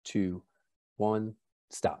 2, 1,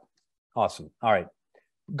 stop. Awesome. All right.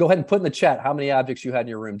 Go ahead and put in the chat how many objects you had in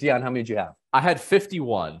your room. Dion, how many did you have? I had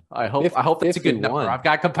 51. I hope that's a good number. I've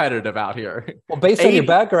got competitive out here. Well, based on your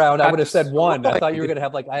background, I would have said 1. I thought you were going to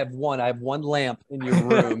have I have one lamp in your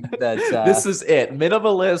room. That's this is it.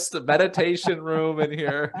 Minimalist meditation room in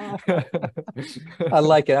here. I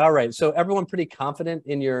like it. All right. So everyone pretty confident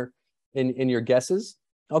in your guesses?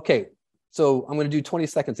 Okay. So I'm going to do 20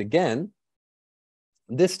 seconds again.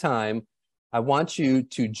 This time, I want you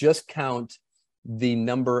to just count the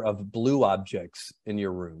number of blue objects in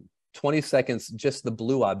your room. 20 seconds, just the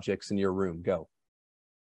blue objects in your room. Go.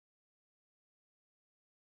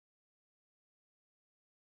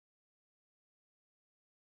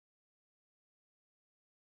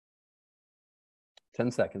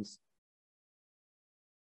 Ten seconds.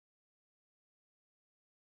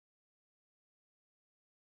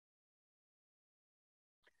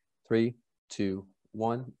 3, 2,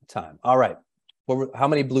 1, time. All right. How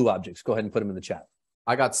many blue objects? Go ahead and put them in the chat.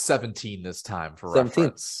 I got 17 this time for 17.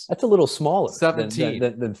 Reference. That's a little smaller 17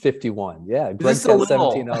 than 51. Yeah, Greg said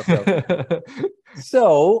 17 also.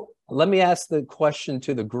 So let me ask the question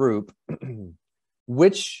to the group.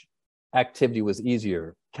 Which activity was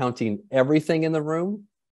easier, counting everything in the room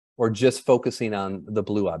or just focusing on the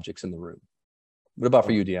blue objects in the room? What about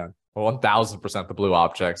for you, Dion? 1000% the blue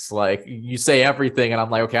objects. Like, you say everything and I'm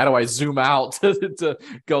like, okay, how do I zoom out to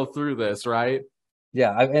go through this, right?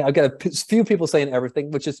 Yeah, I've got a few people saying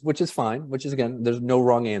everything, which is fine. Which is, again, there's no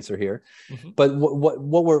wrong answer here. Mm-hmm. But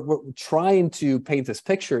what we're trying to paint this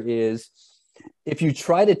picture is, if you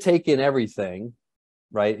try to take in everything,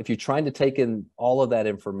 right? If you're trying to take in all of that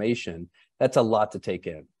information, that's a lot to take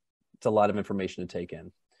in. It's a lot of information to take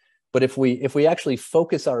in. But if we actually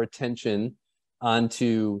focus our attention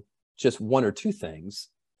onto just one or two things,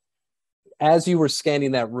 as you were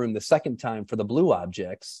scanning that room the second time for the blue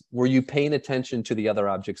objects, were you paying attention to the other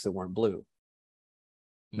objects that weren't blue?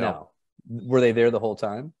 No. Were they there the whole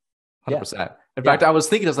time? 100%. Yeah. In fact, I was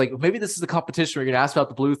thinking, I was like, maybe this is the competition where you're going to ask about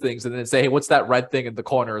the blue things and then say, hey, what's that red thing in the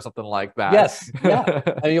corner or something like that? Yes. Yeah.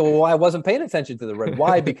 I mean, well, I wasn't paying attention to the red.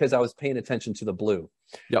 Why? Because I was paying attention to the blue.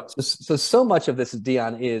 Yep. So much of this,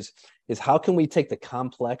 Dion, is how can we take the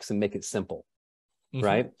complex and make it simple? Mm-hmm.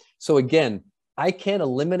 Right? So again, I can't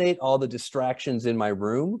eliminate all the distractions in my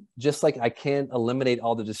room, just like I can't eliminate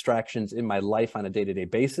all the distractions in my life on a day-to-day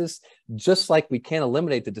basis, just like we can't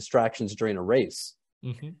eliminate the distractions during a race.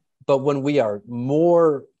 Mm-hmm. But when we are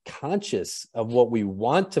more conscious of what we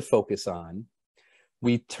want to focus on,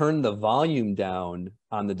 we turn the volume down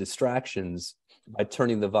on the distractions by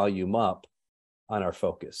turning the volume up on our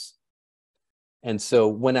focus. And so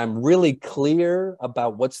when I'm really clear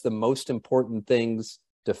about what's the most important things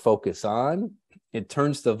to focus on, it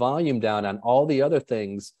turns the volume down on all the other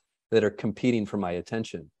things that are competing for my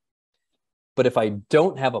attention. But if I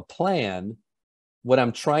don't have a plan, what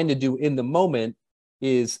I'm trying to do in the moment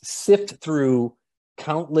is sift through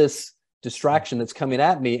countless distraction that's coming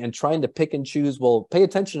at me and trying to pick and choose, well, pay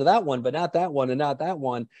attention to that one, but not that one and not that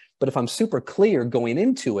one. But if I'm super clear going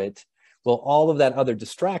into it, well, all of that other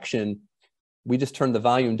distraction we just turn the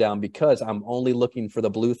volume down because I'm only looking for the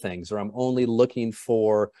blue things, or I'm only looking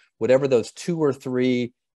for whatever those 2 or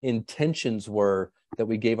 3 intentions were that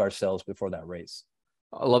we gave ourselves before that race.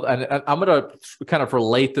 I love, and I'm going to kind of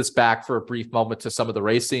relate this back for a brief moment to some of the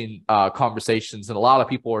racing conversations. And a lot of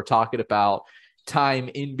people are talking about time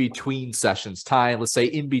in between sessions, time, let's say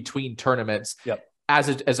in between tournaments, as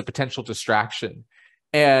a potential distraction.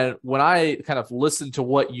 And when I kind of listen to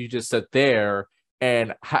what you just said there,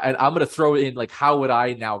 and I'm going to throw in, like, how would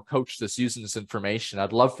I now coach this using this information?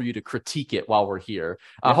 I'd love for you to critique it while we're here.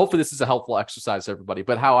 Hopefully this is a helpful exercise to everybody.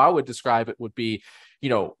 But how I would describe it would be,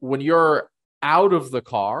 when you're out of the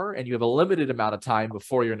car and you have a limited amount of time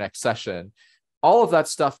before your next session, all of that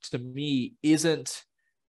stuff to me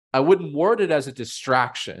I wouldn't word it as a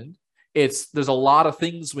distraction. There's a lot of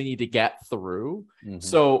things we need to get through.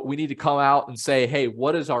 So we need to come out and say, hey,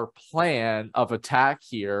 what is our plan of attack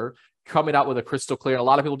here? Coming out with a crystal clear. And a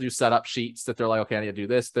lot of people do setup sheets that they're like, okay, I need to do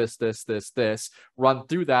this, run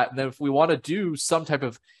through that. And then if we want to do some type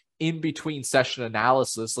of in-between session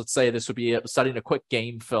analysis, let's say this would be studying a quick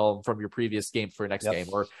game film from your previous game for your next game,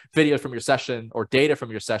 or video from your session, or data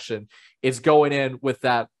from your session, is going in with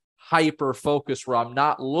that hyper focus where I'm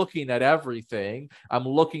not looking at everything. I'm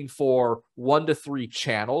looking for 1 to 3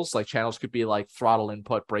 channels. Like, channels could be like throttle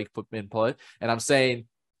input, brake input. And I'm saying,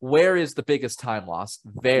 where is the biggest time loss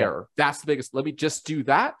there? That's the biggest. Let me just do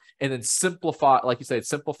that. And then simplify, like you said,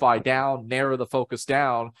 simplify down, narrow the focus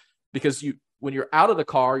down, because when you're out of the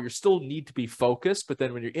car, you still need to be focused. But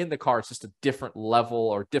then when you're in the car, it's just a different level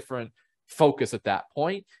or different focus at that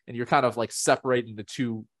point. And you're kind of like separating the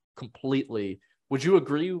two completely. Would you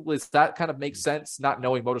agree with that? Kind of makes sense, not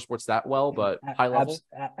knowing motorsports that well, but high level?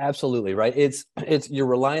 Absolutely, right? It's you're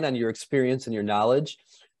relying on your experience and your knowledge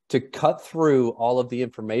to cut through all of the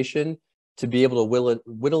information to be able to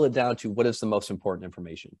whittle it down to what is the most important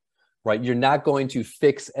information, right? You're not going to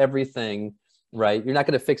fix everything, right? You're not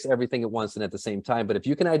going to fix everything at once and at the same time. But if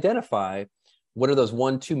you can identify what are those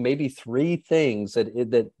 1, 2, maybe 3 things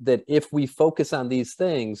that if we focus on these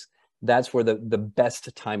things, that's where the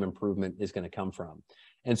best time improvement is going to come from.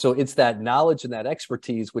 And so it's that knowledge and that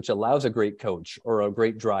expertise which allows a great coach or a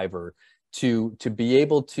great driver to be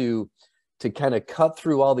able to kind of cut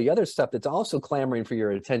through all the other stuff that's also clamoring for your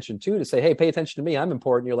attention too, to say, hey, pay attention to me, I'm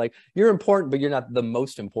important. You're like, you're important, but you're not the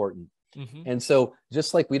most important. And so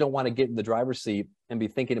just like we don't want to get in the driver's seat and be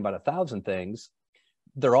thinking about 1,000 things,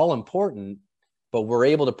 they're all important, but we're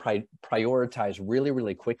able to prioritize really,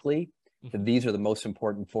 really quickly that these are the most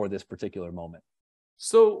important for this particular moment.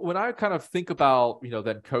 So when I kind of think about,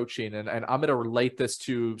 then coaching, and I'm going to relate this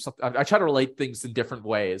to something, I try to relate things in different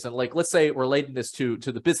ways. And like, let's say relating this to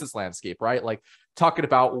the business landscape, right? Like talking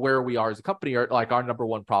about where we are as a company, or like our number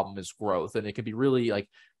one problem is growth. And it can be really like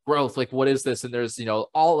growth, like what is this? And there's,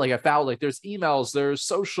 all like I found, like there's emails, there's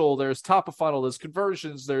social, there's top of funnel, there's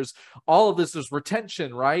conversions, there's all of this, there's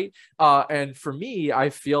retention, right? And for me, I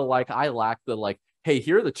feel like I lack the hey,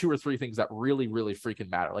 here are the 2 or 3 things that really, really freaking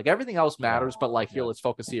matter. Like everything else matters, but like here, let's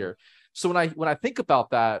focus here. So when I think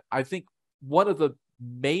about that, I think one of the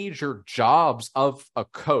major jobs of a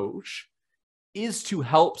coach is to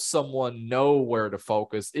help someone know where to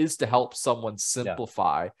focus, is to help someone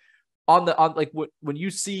simplify. When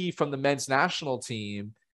you see from the men's national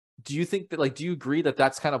team, do you think that do you agree that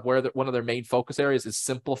that's kind of where one of their main focus areas is,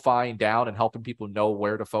 simplifying down and helping people know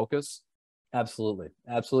where to focus? Absolutely.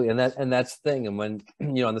 And that's the thing. And when,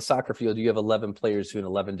 on the soccer field, you have 11 players doing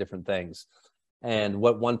 11 different things. And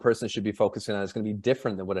what one person should be focusing on is going to be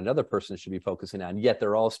different than what another person should be focusing on. Yet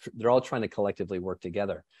they're all trying to collectively work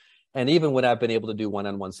together. And even when I've been able to do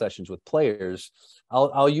one-on-one sessions with players,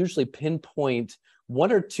 I'll usually pinpoint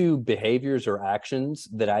 1 or 2 behaviors or actions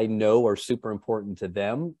that I know are super important to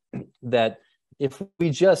them, that if we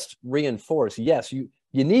just reinforce, yes, you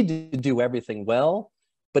need to do everything well,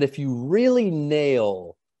 but if you really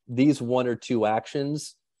nail these 1 or 2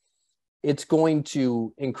 actions, it's going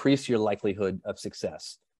to increase your likelihood of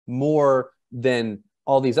success more than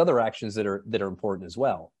all these other actions that are important as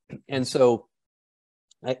well. And so,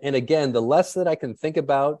 and again, the less that I can think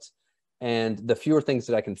about and the fewer things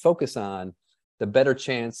that I can focus on, the better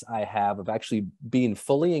chance I have of actually being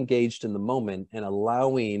fully engaged in the moment and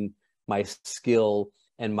allowing my skill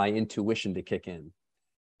and my intuition to kick in.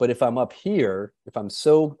 But if I'm up here, if I'm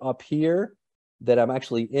so up here that I'm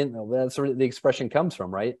actually that's where the expression comes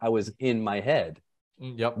from, right? I was in my head.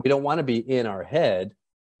 Yep. We don't want to be in our head.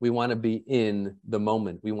 We want to be in the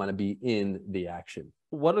moment. We want to be in the action.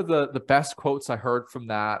 one of the best quotes I heard from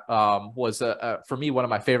that was for me, one of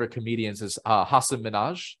my favorite comedians is Hassan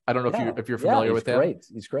Minhaj. I don't know if you're familiar with him. Great.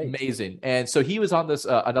 He's great. Amazing. And so he was on this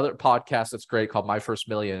another podcast that's great called My First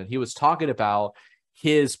Million, and he was talking about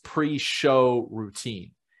his pre-show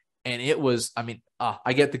routine. And it was, I mean,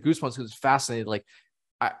 I get the goosebumps because it's fascinating. Like,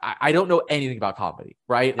 I don't know anything about comedy,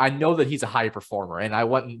 right? I know that he's a high performer, and I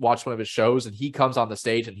went and watched one of his shows, and he comes on the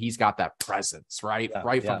stage and he's got that presence, right?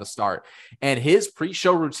 From the start. And his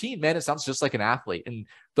pre-show routine, man, it sounds just like an athlete. And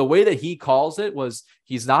the way that he calls it was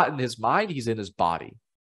he's not in his mind, he's in his body.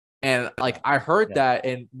 And like, I heard that.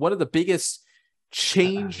 And one of the biggest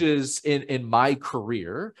changes in my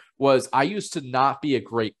career was I used to not be a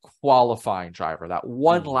great qualifying driver. That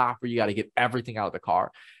one lap where you got to get everything out of the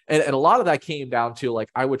car. And a lot of that came down to, like,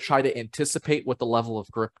 I would try to anticipate what the level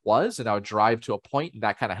of grip was, and I would drive to a point, and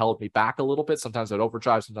that kind of held me back a little bit. Sometimes I'd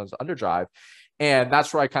overdrive, sometimes I'd underdrive. And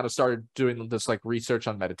that's where I kind of started doing this like research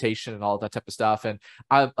on meditation and all of that type of stuff. And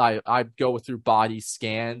I go through body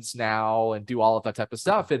scans now and do all of that type of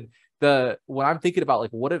stuff. And when I'm thinking about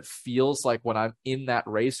like what it feels like when I'm in that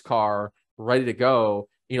race car ready to go,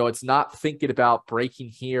 you know, it's not thinking about braking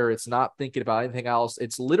here. It's not thinking about anything else.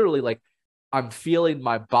 It's literally like I'm feeling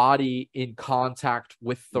my body in contact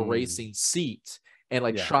with the racing seat and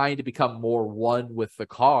like trying to become more one with the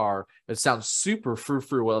car. It sounds super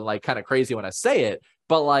frou-frou and like kind of crazy when I say it,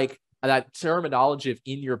 but like that terminology of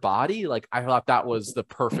in your body, like I thought that was the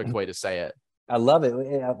perfect way to say it. I love it.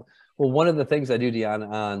 Well, one of the things I do,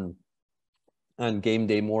 Dion, on game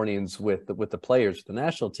day mornings with the players, the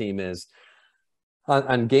national team, is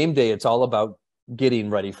on game day, it's all about getting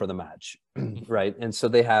ready for the match, right? And so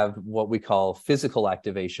they have what we call physical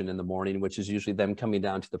activation in the morning, which is usually them coming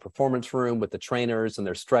down to the performance room with the trainers, and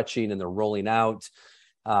they're stretching and they're rolling out.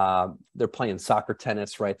 They're playing soccer,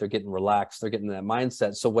 tennis, right? They're getting relaxed. They're getting that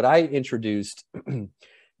mindset. So what I introduced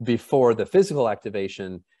before the physical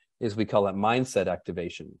activation is we call it mindset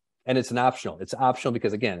activation. And it's optional. It's optional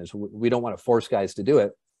because, again, we don't want to force guys to do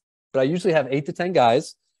it. But I usually have 8 to 10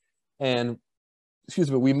 guys, and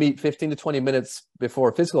we meet 15 to 20 minutes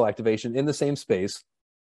before physical activation in the same space,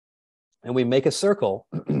 and we make a circle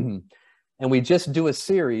and we just do a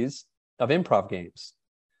series of improv games.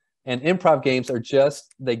 And improv games are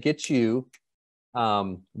they get you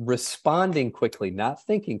responding quickly, not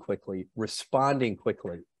thinking quickly, responding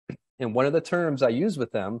quickly. And one of the terms I use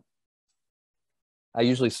with them, I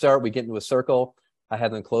usually start, we get into a circle, I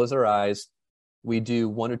have them close their eyes, we do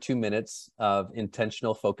 1 or 2 minutes of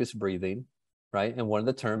intentional focused breathing, right? And one of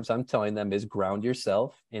the terms I'm telling them is ground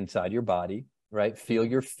yourself inside your body, right? Feel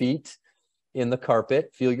your feet in the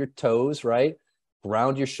carpet, feel your toes, right?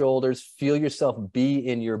 Ground your shoulders, feel yourself be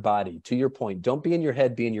in your body. To your point, don't be in your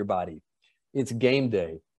head, be in your body. It's game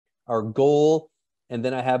day. Our goal, and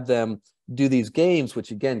then I have them do these games,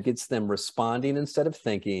 which again gets them responding instead of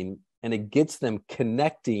thinking, and it gets them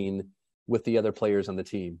connecting with the other players on the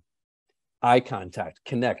team. Eye contact,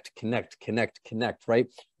 connect, right?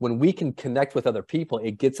 When we can connect with other people,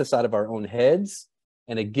 it gets us out of our own heads,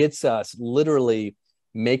 and it gets us literally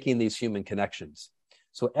making these human connections.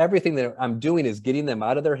 So everything that I'm doing is getting them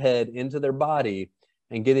out of their head into their body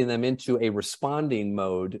and getting them into a responding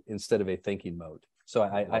mode instead of a thinking mode. So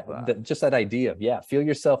just that idea of, feel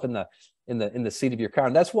yourself in the seat of your car.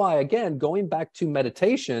 And that's why, again, going back to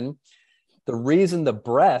meditation, the reason the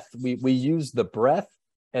breath, we use the breath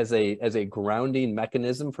as a grounding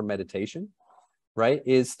mechanism for meditation, right?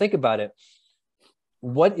 Is, think about it.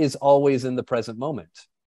 What is always in the present moment?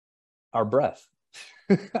 Our breath.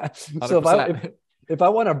 So if I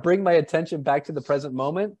want to bring my attention back to the present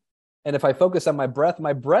moment, and if I focus on my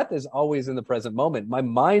breath is always in the present moment. My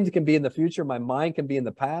mind can be in the future, my mind can be in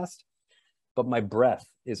the past, but my breath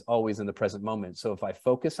is always in the present moment. So if I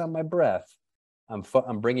focus on my breath,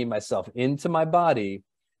 I'm bringing myself into my body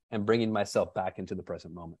and bringing myself back into the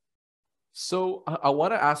present moment. So I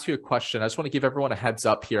want to ask you a question. I just want to give everyone a heads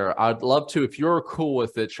up here. I'd love to, if you're cool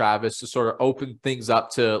with it, Travis, to sort of open things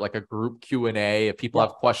up to like a group Q&A. If people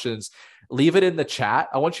have questions, leave it in the chat.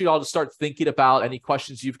 I want you all to start thinking about any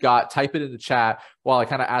questions you've got. Type it in the chat while I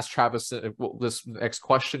kind of ask Travis this next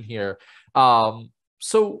question here.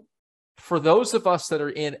 So for those of us that are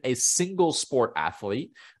in a single sport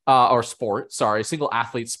athlete, single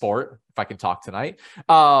athlete sport, if I can talk tonight,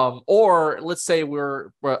 or let's say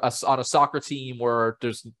we're on a soccer team where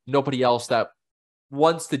there's nobody else that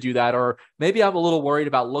wants to do that, or maybe I'm a little worried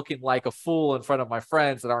about looking like a fool in front of my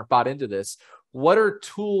friends that aren't bought into this. What are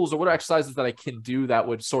tools or what are exercises that I can do that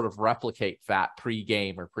would sort of replicate that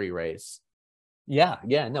pre-game or pre-race? Yeah,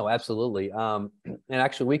 no, absolutely. And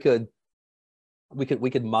actually we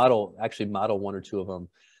could model 1 or 2 of them.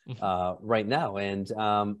 right now. And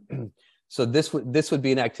so this would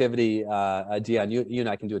be an activity, Dion, you and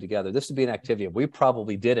I can do it together. This would be an activity. We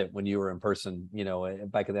probably did it when you were in person, you know,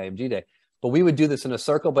 back in the IMG day, but we would do this in a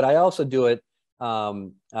circle. But I also do it,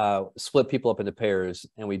 split people up into pairs,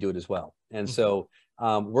 and we do it as well. And so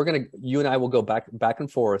you and I will go back and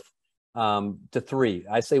forth to 3.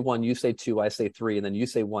 I say 1, you say 2, I say 3, and then you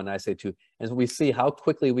say 1, I say 2. And we see how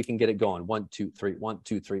quickly we can get it going. 1, 2, 3, 1,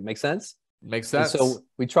 2, 3. Make sense? Makes sense. And so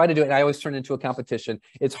we try to do it. And I always turn it into a competition.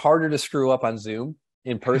 It's harder to screw up on Zoom.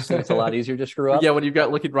 In person, it's a lot easier to screw up. Yeah, when you've got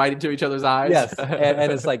looking right into each other's eyes. Yes,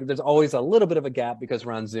 and it's like there's always a little bit of a gap because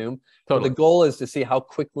we're on Zoom. Totally. But the goal is to see how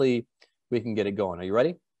quickly we can get it going. Are you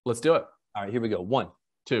ready? Let's do it. All right, here we go. 1,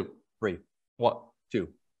 2, 3, 1, 2,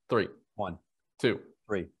 3, 1, 2,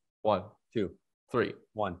 3, 1, 2, 3,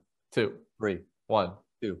 1, 2, 3, 1,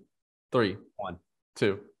 2, 3, 1,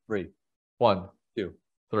 2, 3, 1, 2,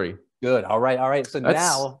 3. Good. All right. So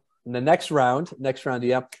now in the next round,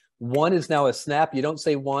 yeah. 1 is now a snap. You don't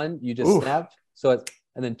say 1, you just snap. So it's,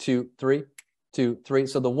 and then 2, 3, 2, 3.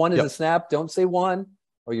 So the 1 is a snap. Don't say 1,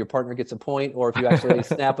 or your partner gets a point. Or if you actually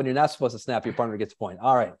snap when you're not supposed to snap, your partner gets a point.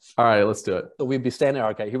 All right. All right, let's do it. So we'd be standing.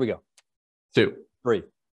 Okay, here we go. 2, 3,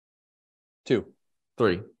 2,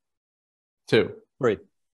 3, 2, 3,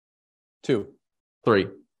 2, 3,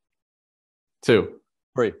 2,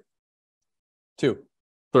 3, 2,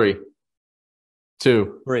 3,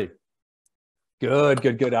 2. 3.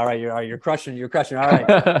 Good. All right, you're crushing. All right.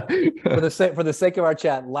 For the sake of our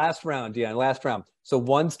chat, last round, Dion. Last round. So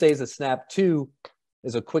 1 stays a snap. 2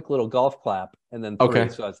 is a quick little golf clap, and then 3. Okay.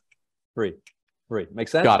 So it's 3. Make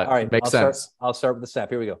sense? Got it. All right. Makes sense. I'll start with the snap.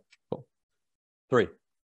 Here we go. Cool. 3,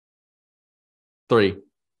 3,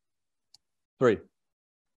 3,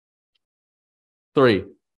 3,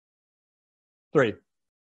 3,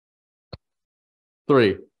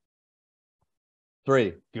 3.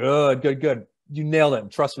 3. Good. You nailed it.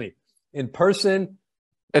 Trust me. In person,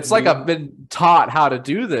 it's like I've been taught how to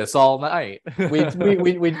do this all night. we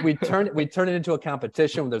turn it into a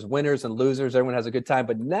competition. There's winners and losers. Everyone has a good time.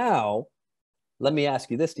 But now, let me ask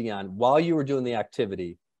you this, Dion. While you were doing the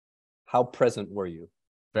activity, how present were you?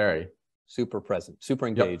 Very. Super present, super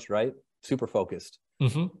engaged, right? Super focused.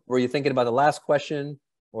 Mm-hmm. Were you thinking about the last question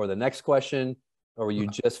or the next question, or were you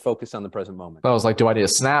just focused on the present moment? I was like, do I need a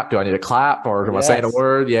snap? Do I need a clap? Or am I saying a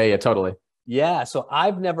word? Yeah, totally. Yeah. So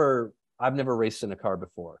I've never raced in a car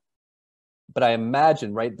before, but I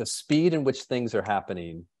imagine, right, the speed in which things are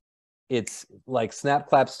happening, it's like snap,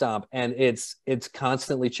 clap, stomp, and it's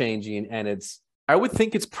constantly changing, and I would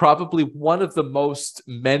think it's probably one of the most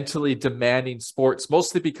mentally demanding sports,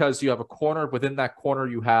 mostly because you have a corner. Within that corner,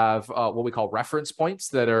 you have what we call reference points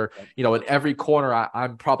that are, you know, in every corner,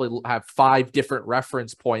 I'm probably have 5 different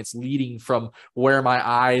reference points leading from where my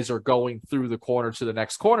eyes are going through the corner to the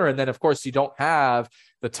next corner. And then, of course, you don't have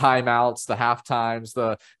the timeouts, the half times,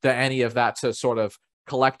 the any of that to sort of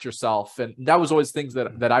collect yourself. And that was always things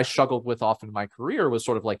that I struggled with often in my career, was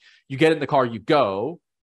sort of like, you get in the car, you go.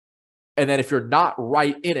 And then if you're not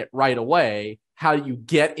right in it right away, how do you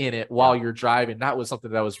get in it while you're driving? That was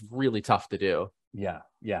something that was really tough to do. Yeah.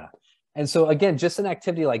 And so again, just an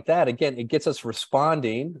activity like that, again, it gets us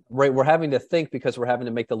responding, right? We're having to think because we're having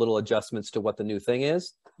to make the little adjustments to what the new thing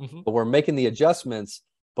is, but we're making the adjustments,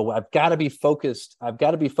 but I've got to be focused. I've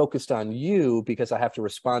got to be focused on you because I have to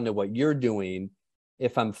respond to what you're doing.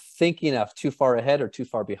 If I'm thinking of too far ahead or too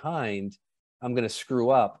far behind, I'm going to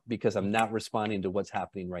screw up because I'm not responding to what's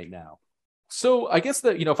happening right now. So I guess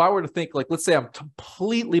that, you know, if I were to think, like, let's say I'm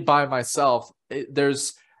completely by myself,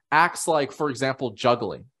 there's acts like, for example,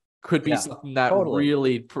 juggling could be something that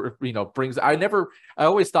really, you know, brings, I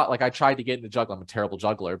always thought, like, I tried to get into juggling. I'm a terrible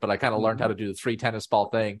juggler, but I kind of learned how to do the 3 tennis ball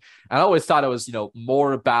thing. And I always thought it was, you know,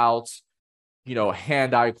 more about, you know,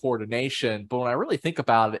 hand-eye coordination. But when I really think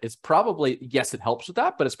about it, it's probably, yes, it helps with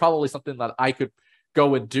that, but it's probably something that I could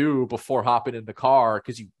go and do before hopping in the car,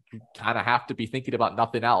 because you kind of have to be thinking about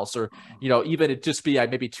nothing else. Or, you know, even it just be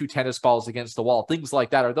maybe 2 tennis balls against the wall, things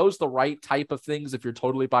like that. Are those the right type of things if you're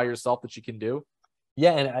totally by yourself that you can do?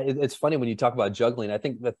 Yeah. And it's funny when you talk about juggling. I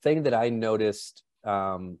think the thing that I noticed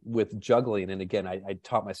with juggling, and again, I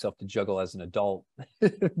taught myself to juggle as an adult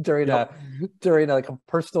during like a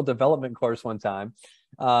personal development course one time.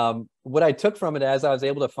 What I took from it, as I was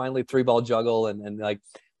able to finally 3-ball juggle, and like,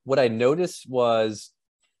 what I noticed was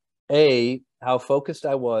how focused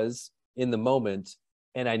I was in the moment.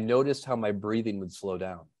 And I noticed how my breathing would slow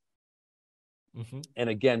down. And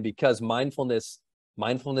again, because mindfulness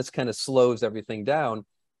kind of slows everything down,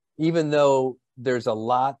 even though there's a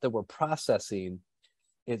lot that we're processing,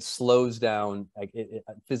 it slows down, like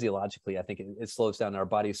physiologically. I think it slows down our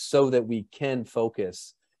bodies so that we can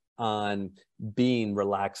focus on being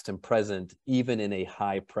relaxed and present, even in a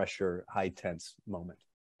high pressure, high tense moment.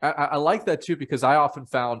 I like that too, because I often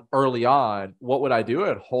found early on, what would I do?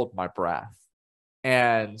 I'd hold my breath.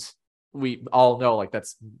 And we all know, like,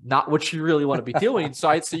 that's not what you really want to be doing.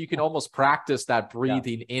 So you can almost practice that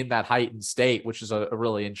breathing in that heightened state, which is a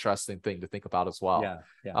really interesting thing to think about as well.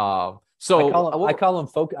 So I call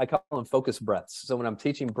them focus breaths. So when I'm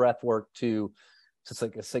teaching breath work to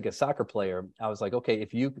like a soccer player, I was like, okay,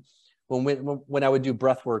 when I would do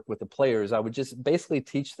breath work with the players, I would just basically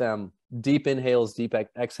teach them deep inhales, deep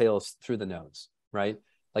exhales through the nose, right?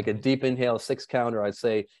 Like a deep inhale, 6 count, or I'd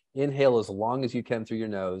say inhale as long as you can through your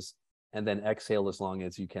nose, and then exhale as long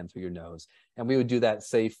as you can through your nose. And we would do that,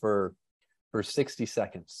 say, for 60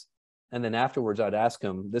 seconds. And then afterwards, I'd ask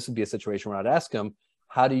them, this would be a situation where I'd ask them,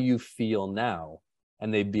 how do you feel now?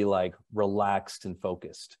 And they'd be like, relaxed and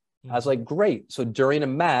focused. I was like, great. So during a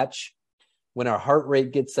match, when our heart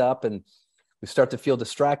rate gets up and we start to feel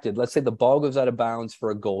distracted, let's say the ball goes out of bounds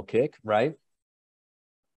for a goal kick, right?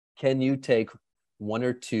 Can you take 1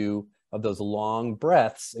 or 2 of those long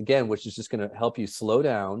breaths, again, which is just going to help you slow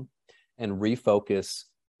down and refocus,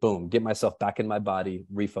 boom, get myself back in my body,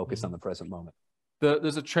 refocus on the present moment.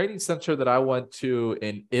 There's a training center that I went to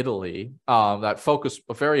in Italy that focused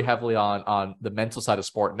very heavily on the mental side of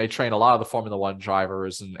sport. And they train a lot of the Formula One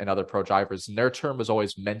drivers and other pro drivers. And their term was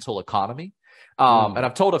always mental economy. And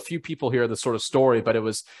I've told a few people here this sort of story, but it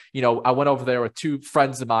was, I went over there with 2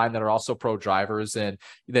 friends of mine that are also pro drivers. And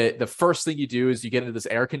the first thing you do is you get into this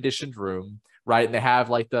air conditioned room, right? And they have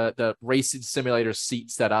like the racing simulator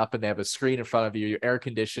seat set up, and they have a screen in front of you, you're air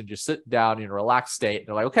conditioned, you're sitting down in a relaxed state. And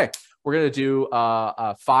they're like, okay, we're going to do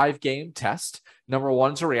a 5-game test. Number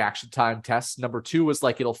 1's a reaction time test. Number 2 is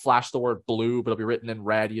like, it'll flash the word blue, but it'll be written in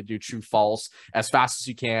red. You do true, false as fast as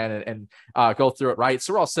you can and go through it. Right.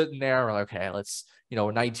 So we're all sitting there. We're like, okay, let's,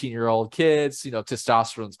 19-year-old kids,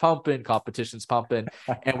 testosterone's pumping, competition's pumping.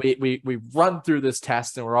 And we run through this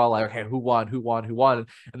test, and we're all like, okay, who won?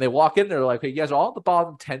 And they walk in there like, hey, you guys are all at the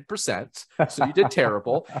bottom 10%. So you did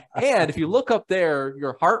terrible. And if you look up there,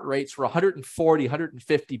 your heart rates were 140,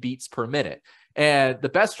 150 beats per minute. And the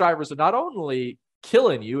best drivers are not only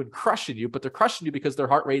killing you and crushing you, but they're crushing you because their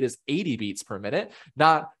heart rate is 80 beats per minute,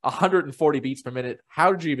 not 140 beats per minute.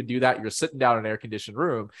 How did you even do that? You're sitting down in an air-conditioned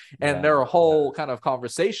room. And their whole kind of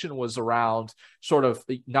conversation was around sort of,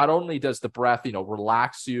 not only does the breath,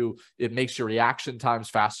 relax you, it makes your reaction times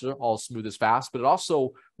faster, all smooth as fast, but it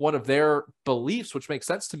also, one of their beliefs, which makes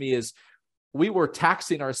sense to me, is we were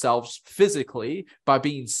taxing ourselves physically by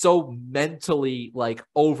being so mentally like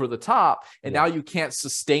over the top. And now you can't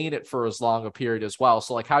sustain it for as long a period as well.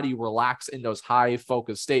 So like, how do you relax in those high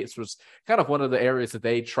focus states was kind of one of the areas that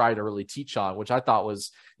they try to really teach on, which I thought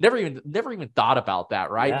was never even thought about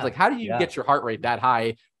that. Right. It's like, how do you get your heart rate that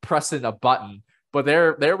high pressing a button? But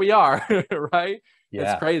there we are. Right.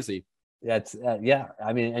 It's crazy. That's I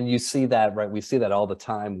mean, and you see that, right? We see that all the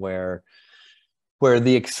time where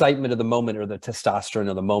the excitement of the moment or the testosterone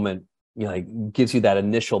of the moment, gives you that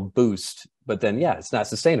initial boost, but then, it's not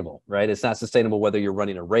sustainable, right? It's not sustainable whether you're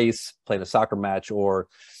running a race, playing a soccer match, or,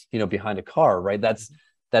 behind a car, right? That's,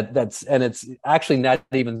 and it's actually not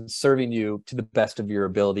even serving you to the best of your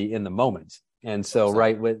ability in the moment. And so,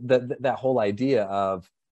 right, with that whole idea of,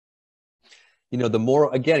 the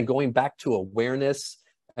more, again, going back to awareness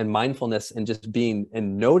and mindfulness and just being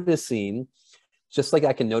and noticing. Just like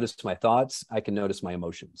I can notice my thoughts, I can notice my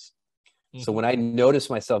emotions. So when I notice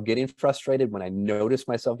myself getting frustrated, when I notice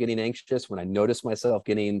myself getting anxious, when I notice myself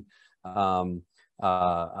getting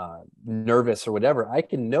nervous or whatever, I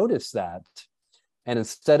can notice that. And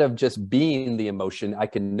instead of just being the emotion, I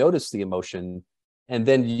can notice the emotion and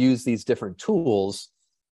then use these different tools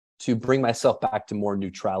to bring myself back to more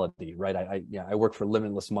neutrality, right? I work for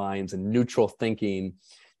Limitless Minds, and neutral thinking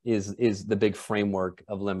is the big framework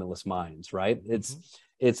of Limitless Minds, right?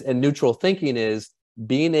 And neutral thinking is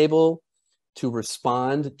being able to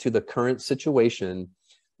respond to the current situation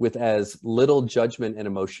with as little judgment and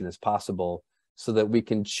emotion as possible, so that we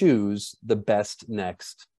can choose the best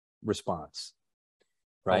next response,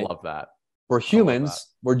 right? I love that. We're humans,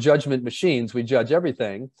 we're judgment machines, we judge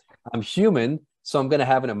everything. I'm human, so I'm going to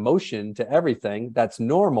have an emotion to everything. That's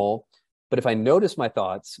normal. But if I notice my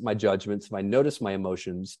thoughts, my judgments, if I notice my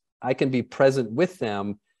emotions, I can be present with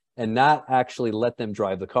them and not actually let them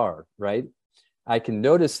drive the car, right? I can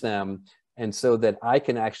notice them, and so that I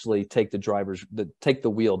can actually take the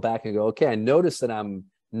wheel back and go, okay, I notice that I'm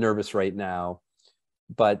nervous right now,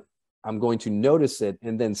 but I'm going to notice it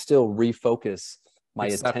and then still refocus my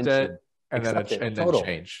attention. And then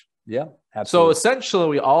change. Yeah, absolutely. So essentially,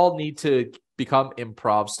 we all need to become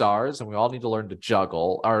improv stars, and we all need to learn to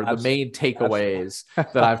juggle are the main takeaways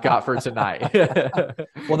that I've got for tonight.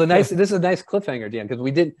 Well, this is a nice cliffhanger, Dan, because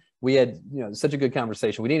we had such a good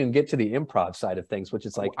conversation. We didn't even get to the improv side of things, which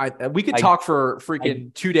is like we could talk for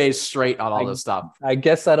freaking 2 days straight on all this stuff. I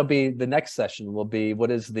guess that'll be the next session. Will be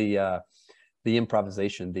what is the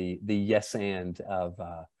improvisation, the yes and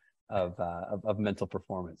of mental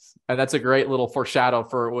performance. And that's a great little foreshadow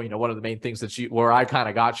for one of the main things that where I kind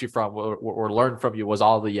of got you from or learned from you was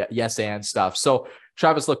all the yes and stuff. So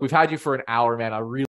Travis, look, we've had you for an hour, man. I really